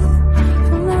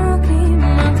from the rocky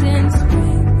mountain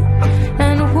spring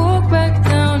and walk back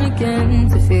down again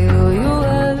to feel your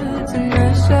words and a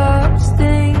sharp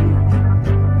sting?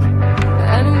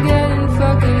 And I'm getting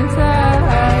fucking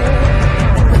tired.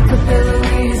 The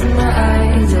capillaries in my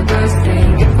eyes are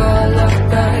bursting. If all I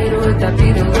died, would that be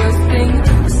the worst thing?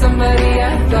 Somebody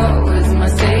I thought was my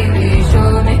savior,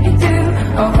 sure make me do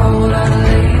a whole lot of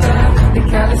labor. The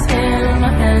callous skin on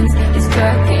my hands is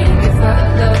cracking. If our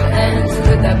love ends,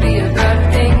 would that be a bad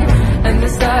thing? And the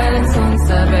silence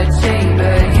haunts our bed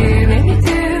chamber. You make me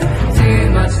do too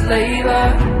much labor.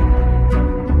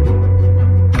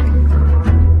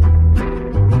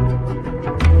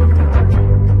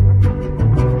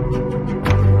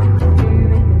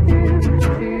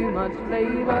 Too much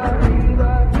labor.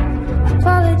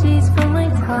 Apologies for my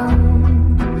tongue.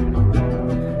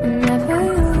 I never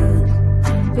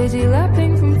used. Busy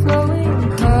lapping from flowing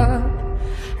cup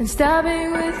and stabbing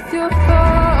with your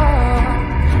fork.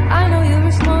 I know you're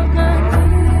a smart man,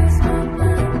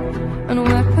 and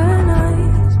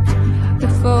weaponized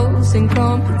with false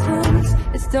incompetence.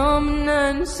 It's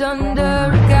dominance under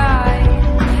a guy.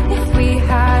 If we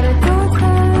had a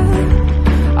daughter,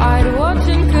 I'd watch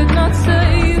and could not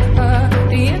save her.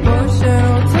 The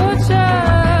emotional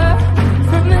torture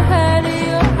from the head of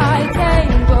your high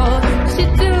table.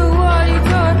 She'd do what he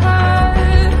taught her.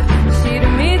 She'd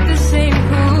meet the same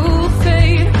cruel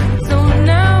fate. So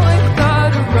now I've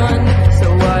gotta run, so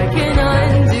I can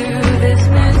undo this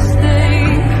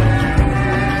mistake.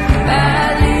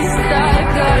 At least I've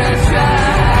gotta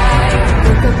try.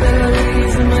 The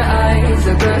capillaries in my eyes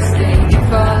are bursting. If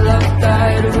our love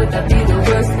died, would that be the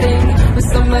worst thing? With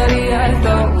somebody I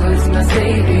thought was my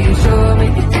savior, sure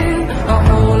make it do a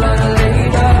whole lot of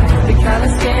labor. The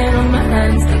callous skin on my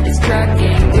hands is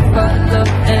cracking. If our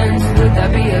love ends, would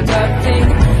that be a bad thing?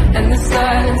 And the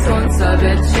silence haunts our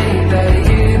bed chamber.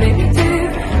 You make me do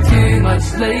too much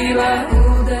labor.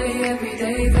 All day, every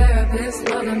day, therapist,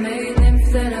 mother, maid,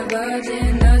 nymph, then a virgin,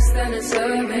 nurse, then a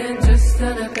servant, just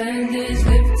an appendage,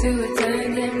 live to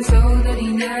attend him so that he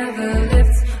never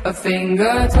lifts a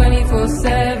finger.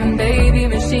 24/7 baby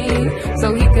machine,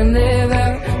 so he can live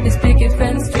out his picket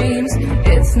fence dreams.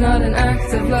 It's not an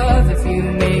act of love if you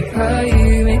make her,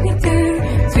 you make me do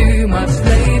too much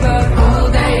labor. All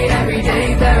day, every day,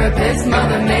 therapist,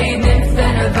 mother, maid, nymph,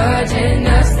 then a virgin,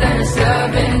 nurse, then a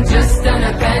servant, just an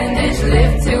appendage,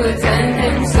 live to attend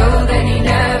him so that he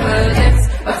never lifts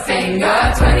a finger.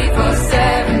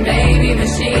 24/7 baby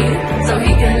machine, so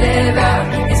he can live out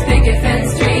his picket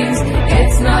fence dreams.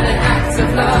 It's not an act of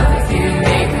love if you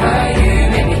make her, you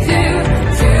make me do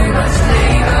too much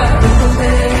labor.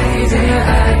 Capillaries in your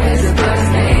eyes, a blood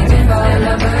stained in by a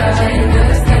lover, and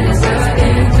a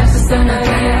certain just an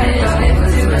idea, live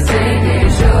to a Saviour,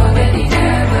 sure that he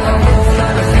never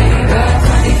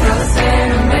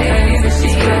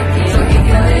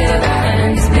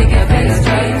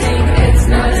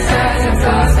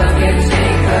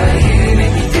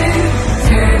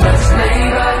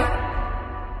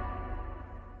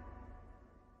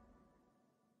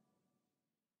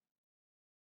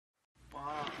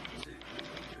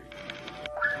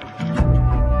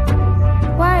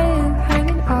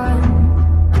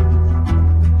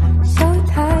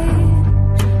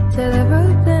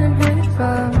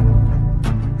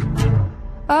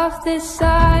Off this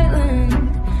island,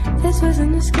 this was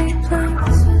an escape plan.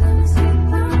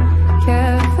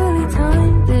 Carefully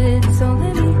timed it, so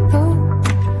let me go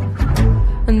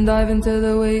and dive into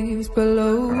the waves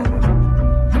below.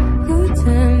 Who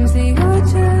turns the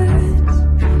urges?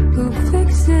 Who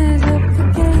fixes up the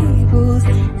gables?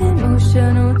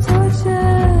 Emotional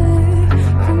torture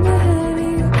from the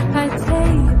heavy high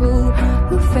table.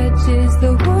 Who fetches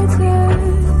the water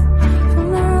from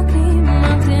the rocky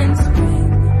mountain spring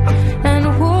and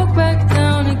walk back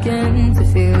down again to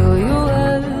feel your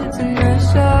words and their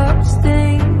sharp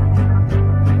sting?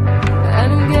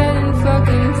 And I'm getting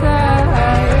fucking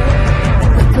tired.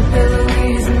 The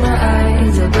capillaries in my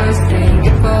eyes are bursting.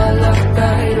 If all love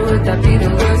died, would that be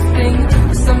the worst thing?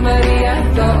 Somebody I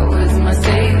thought was my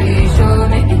savior sure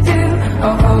make me do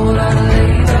a whole lot of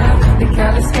labor. The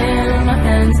callous skin on my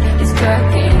hands is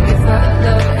cracking. If our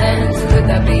love ends, would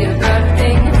that be a bad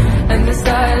thing? And the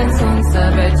silence haunts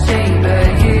our bed chamber.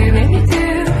 You make me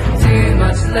do too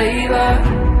much labor.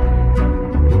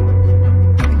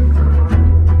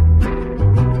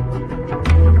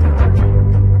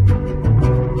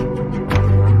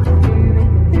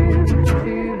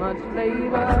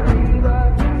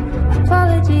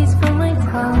 Apologies for my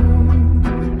tongue.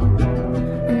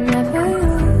 I never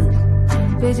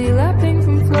used. Busy lapping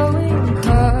from flowing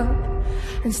cup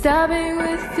and stabbing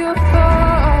with your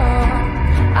fork.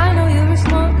 I know you're a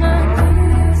smart man,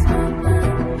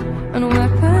 and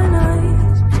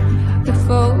weaponized the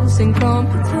false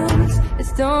incompetence.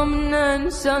 It's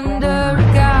dominance under a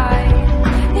guy.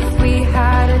 If we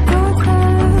had a daughter,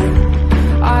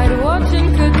 I'd watch and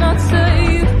could not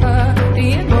save her. The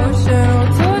emotional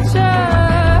torture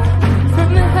from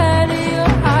the head of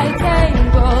your high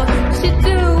table. She'd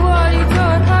do what you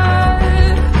taught her.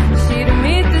 She'd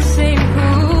meet the same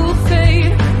cruel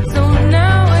fate. So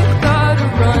now I gotta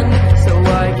run, so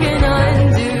I can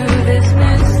undo this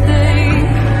mistake.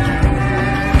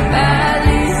 At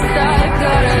least I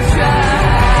gotta try.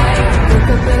 The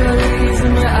capillaries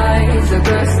in my eyes are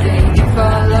bursting. If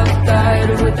our love died,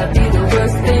 would that be the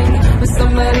worst thing? With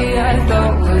somebody I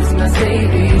thought was my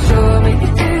savior sure make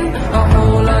it do a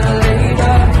whole lot of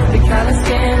labor. The callous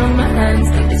skin on my hands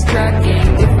is cracking.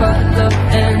 If our love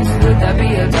ends, would that be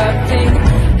a bad thing?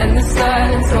 And the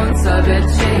silence haunts our bed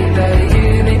chamber.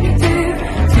 You make me do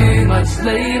too much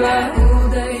labor. All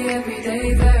day, every day,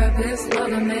 therapist,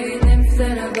 mother maid, nymph,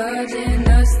 then a virgin,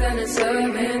 nurse, then a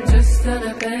servant, just an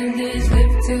appendage,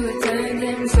 live to attend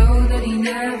him so that he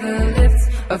never lifts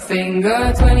a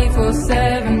finger.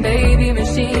 24/7 baby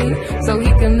machine, so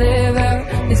he can live out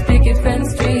his picket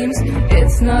fence dreams.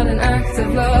 It's not an act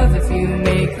of love if you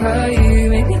make her. You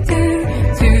make me do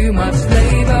too much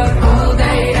labor. All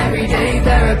day, every day,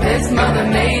 therapist, mother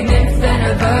maid, nymph, then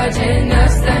a virgin,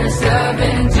 nurse, then a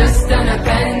servant, just an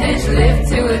appendage, live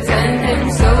to attend him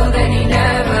so that he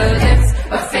never lifts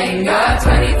a finger.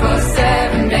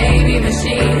 24/7 baby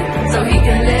machine, so he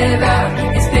can live out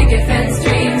his picket fence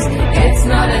dreams. It's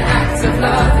not an act of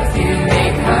love if you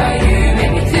make her. You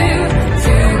make me do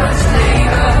too much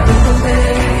labor. The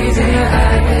capillaries in your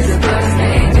eyes are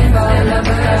bursting. If I love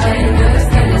her, I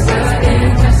understand it's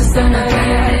hurting. Just an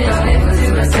appendage, live to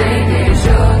a savior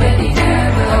sure that he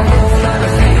never a whole lot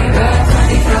of labor.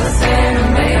 24/7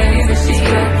 baby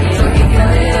machine, so he can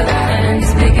live out and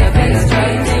his picket fence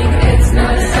dreams. It's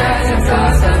not an act of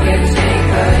love, so get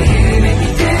shaker. You make me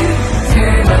do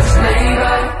too much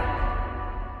labor.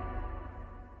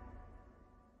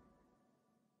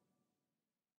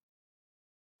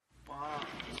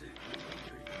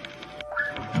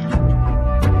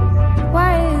 Why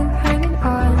are you hanging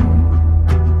on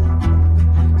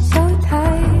so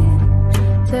tight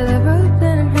to the road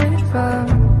that I'm headed from?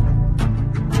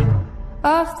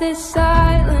 Off this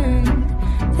island,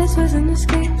 this was an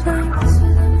escape plan.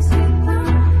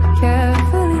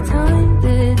 Carefully timed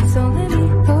it, so let me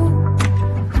go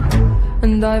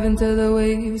and dive into the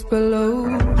waves below.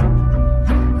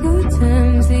 Who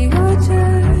turns the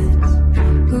urges?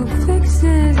 Who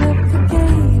fixes up the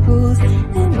gables?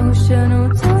 Emotional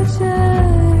torture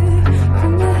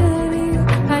from the heavy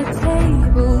high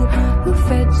table. Who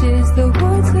fetches the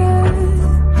water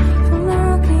from the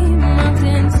rocky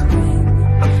mountain spring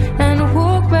and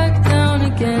walk back down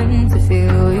again to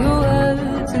feel your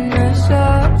words and their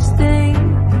sharp sting?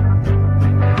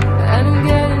 And I'm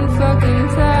getting fucking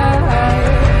tired.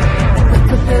 The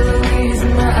capillaries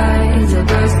in my eyes are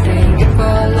bursting. If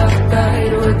our love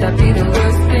died, would that be the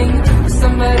worst thing?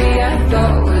 Somebody I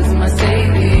thought was my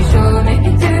savior sure make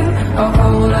me do a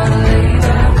whole lot of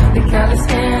labor. The callous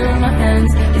skin on my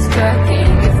hands is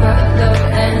cracking. If our love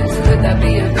ends, would that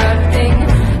be a bad thing?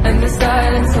 And the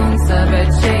silence haunts our bed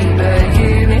chamber.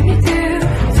 You make me do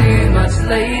too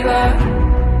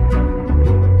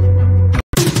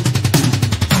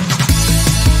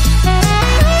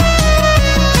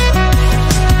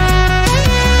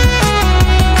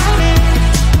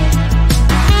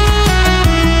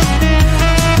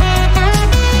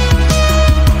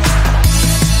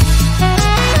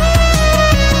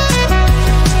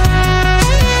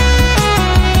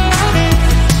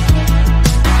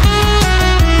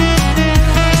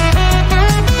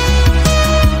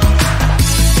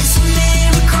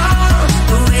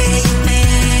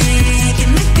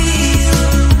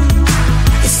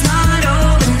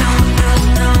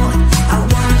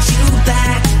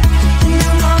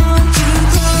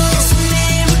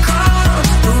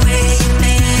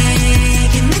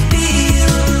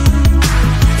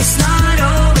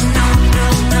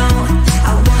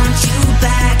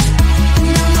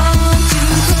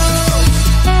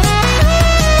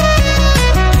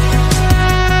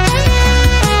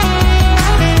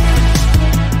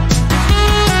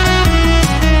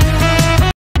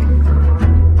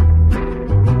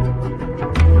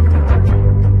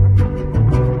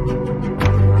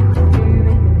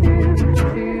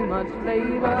much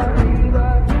labor.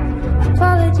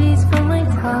 Apologies for my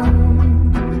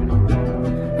tongue,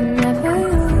 I never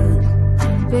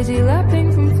used. Busy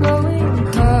lapping from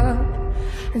flowing cup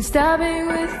and stabbing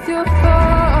with your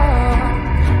fork.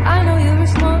 I know you're a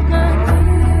smart man,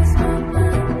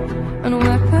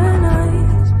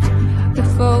 unweaponized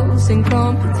with false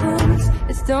incompetence.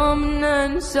 It's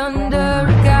dominance under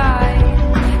a guy.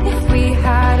 If we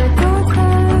had a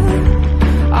daughter,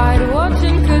 I'd watch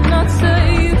and could not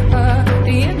save her.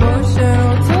 The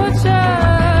emotional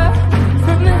torture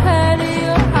from the head of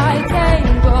your high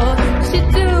table. She'd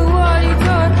do what you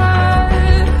taught her.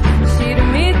 She'd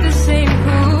meet the same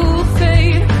cruel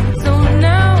fate. So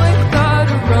now I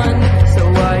gotta run, so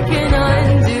I can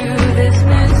undo this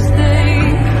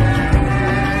mistake.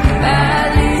 At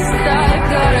least I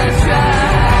gotta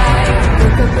try. The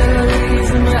capillaries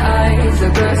in my eyes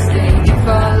are bursting. If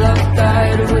our love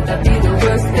died, would that be the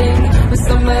worst thing? With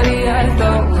somebody I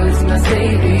thought was my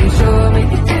savior, sure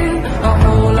make it do a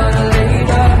whole lot of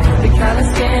labor. The callous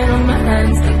skin on my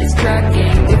hands is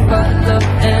cracking. If our love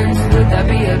ends, would that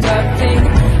be a bad thing?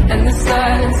 And the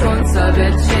silence once I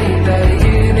bet shaver,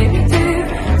 you make me do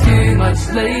too much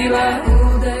labor.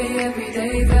 All day, every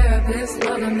day, therapist,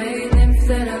 mother made, nymph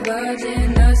and a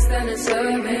virgin, nurse and a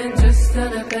servant, just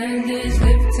an appendage,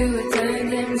 live to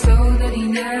attend him so that he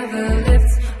never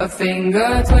lifts a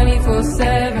finger.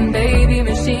 24/7 baby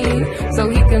machine, so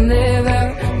he can live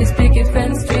out his picket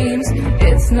fence dreams.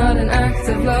 It's not an act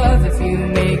of love if you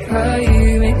make her,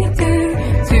 you make me do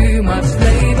too much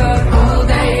labor. All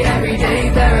day, every day,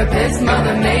 therapist,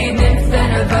 mother maid, nymph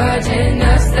and a virgin,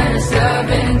 nurse and a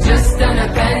servant, just an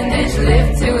appendage, live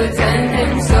to attend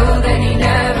him so that he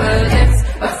never lifts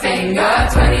a finger.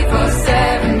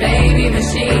 24/7 baby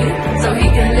machine, so he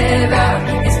can live out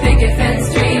his picket fence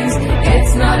dreams.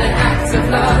 It's not an act of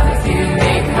love if you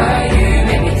make her, you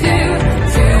make me do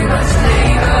too much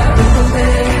labor. Little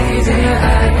babies in your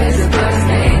eyes are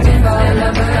bursting. If I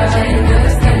love her, I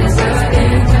understand it's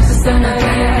hurting. Just an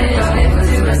appendage, live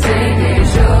to a savior,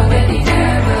 sure that he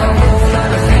never a whole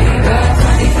lot of labor.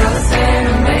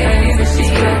 24/7 baby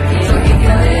machine, so he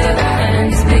can live out and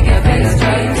his picket fence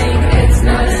dreams. It's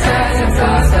not an act of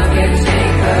love, so you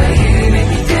make her, you make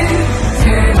me do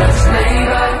too much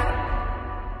labor.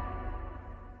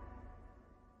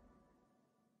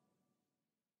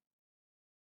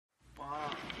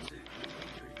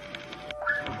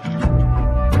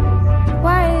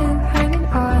 Why are you hanging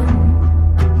on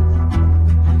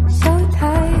so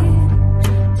tight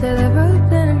to the rope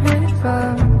that I'm headed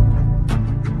from?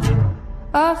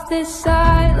 Off this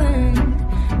island,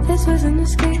 this was an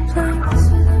escape plan.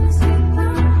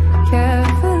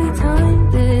 Carefully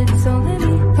timed it, so let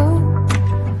me go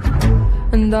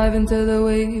and dive into the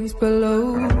waves below.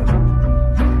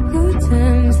 Who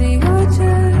turns the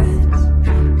orchards?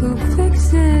 Who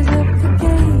fixes up the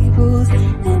gables?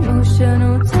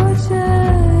 Emotional torture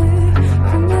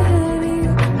from the head of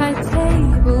your high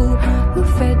table. Who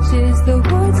fetches the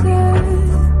water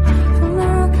from the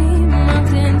Rocky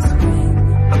Mountain spring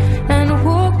and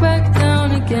walk back down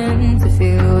again to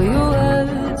feel your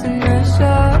words and a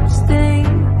sharp sting?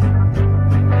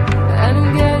 And I'm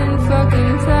getting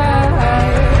fucking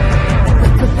tired. The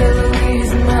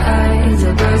capillaries in my eyes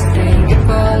are bursting. If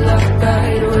our love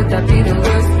died, would that be the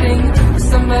worst thing?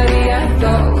 Somebody I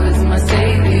thought was my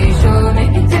savior, sure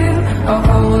make me do a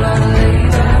whole lot of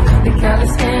labor. The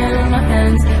callous skin on my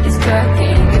hands is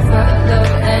cracking. If our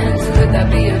love ends, would that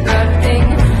be a bad thing?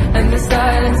 And the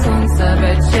silence once I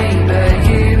bet chamber,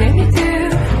 you make me do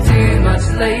too much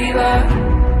labor.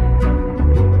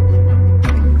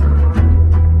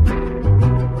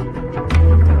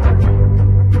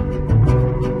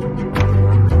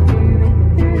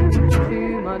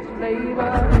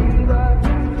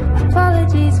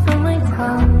 Apologies for my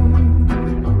tongue,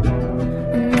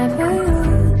 I never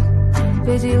used.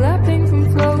 Busy lapping from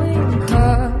flowing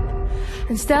cup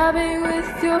and stabbing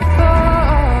with your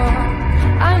fork.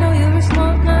 I know you're a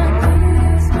smart man,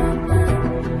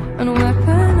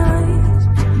 unweaponized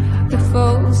with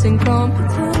false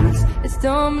incompetence. It's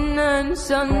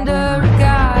dominance under a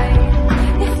guy.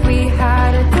 If we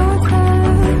had a daughter,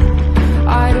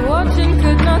 I'd watch and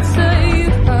could not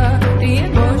save her. The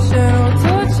emotional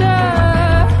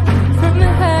torture from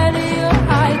the head of your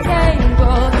high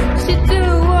table. She'd do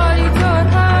what you taught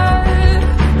her.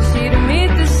 She'd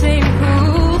meet the same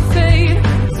cruel fate.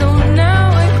 So now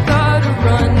I gotta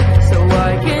run, so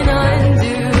I can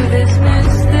undo this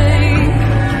mistake.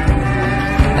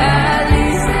 At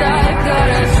least I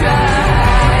gotta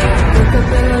try. The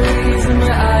capillaries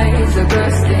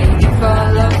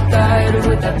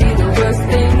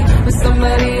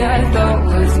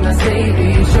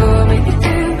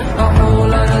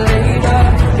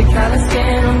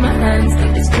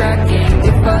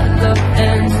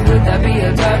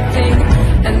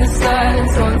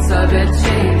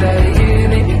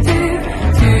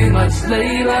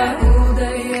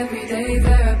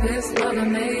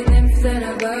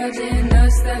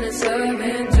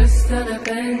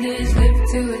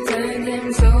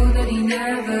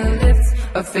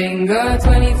finger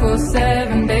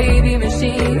 24/7 baby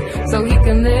machine, so he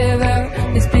can live out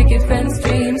his picket fence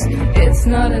dreams. It's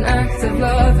not an act of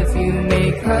love if you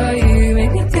make her, you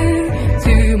make me do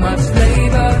too much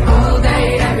labor. All day,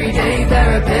 every day,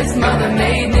 therapist, mother,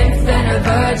 maid, nymph, then a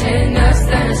virgin, nurse,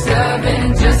 then a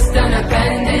servant, just an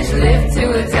appendage, live to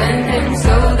attend him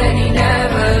so that he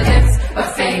never lifts a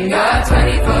finger.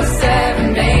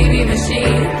 24/7 baby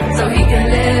machine, so he can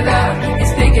live out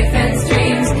his picket fence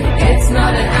dreams. It's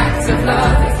not an act of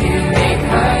love if you make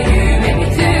her, you make me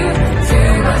do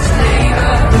too much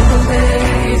labor. Little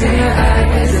days in your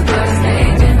eyes, a blood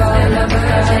stain, involved lover,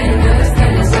 nurse,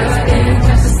 then a servant,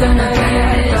 just an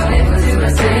appendage, live to a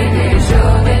savior,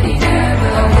 sure that he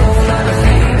never a whole lot of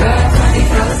labor.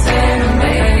 24/7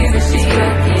 baby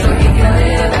machine, so he can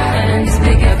live out and his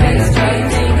picket fence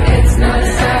dreams. It's not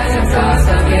an act of love,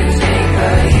 so you shake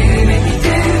her, you make me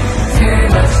do too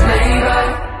much labor.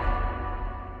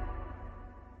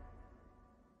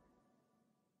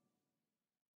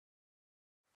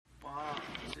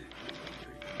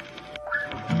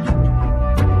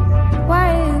 Why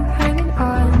are you hanging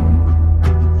on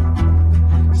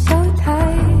so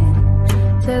tight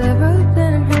to the road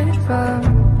that I'm headed from?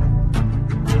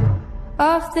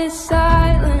 Off this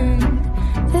island,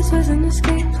 this was an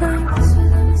escape plan.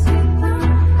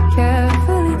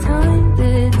 Carefully timed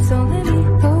it, so let me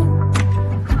go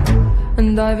and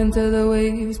dive into the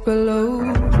waves below.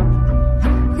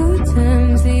 Who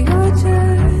turns the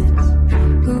orchards?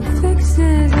 Who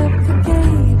fixes up the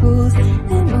gables?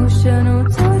 Emotional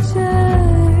torture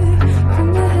from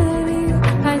the heavy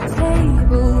high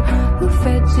table. Who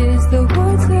fetches the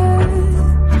water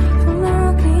from the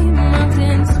rocky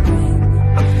mountain spring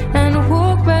and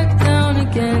walk back down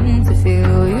again to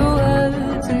feel your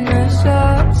words and a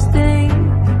sharp sting?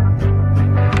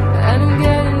 And I'm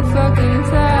getting fucking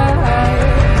tired.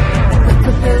 The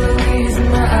capillaries in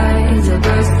my eyes are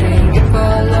bursting. If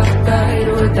all love died,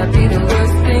 would that be the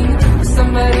worst thing?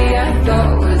 Somebody I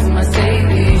thought was my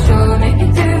savior, sure make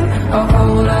you do a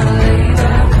whole lot of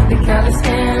labor. The callous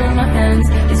skin on my hands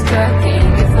is cracking.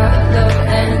 If our love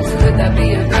ends, would that be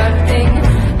a bad thing?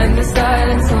 And the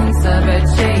silence once I've had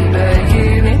chamber, you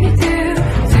make me do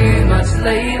too much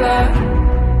labor.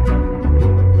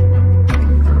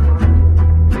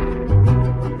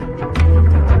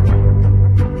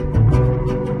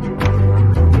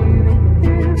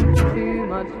 Too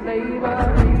much labor.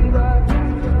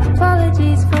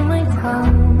 Apologies for my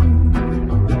tongue,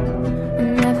 I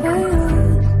never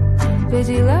used.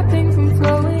 Busy lapping from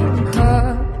flowing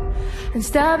cup and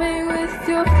stabbing with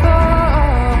your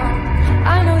fork.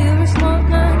 I know you're a smart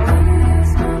man,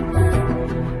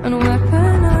 and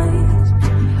weaponized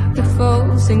with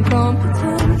false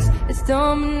incompetence. It's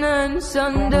dominance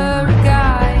under a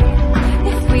guy.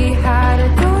 If we had a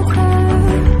daughter,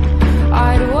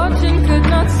 I'd watch and could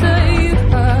not save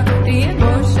her. The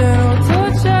emotional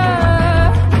torture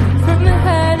from the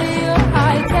head of your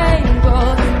high table.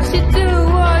 She'd do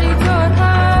what you taught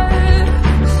her.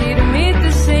 She'd meet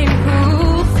the same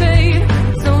cruel fate.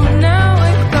 So now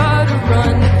I gotta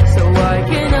run, so I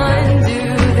can undo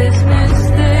this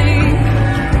mistake.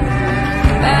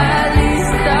 At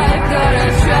least I gotta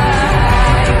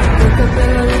try. The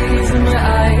capillaries in my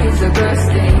eyes are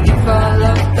bursting. If our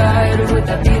love died, would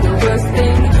that be the worst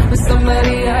thing? With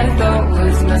somebody I thought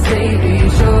was my savior,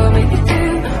 sure make it do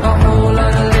a whole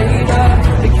lot of labor.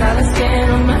 The callous skin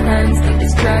on my hands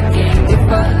is cracking. If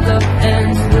our love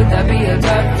ends, would that be a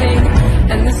bad thing?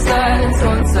 And the silence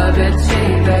once I've had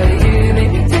chamber, you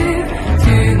make me do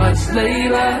too much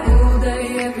labor. All day,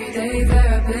 every day,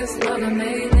 therapist, mother,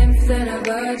 maid,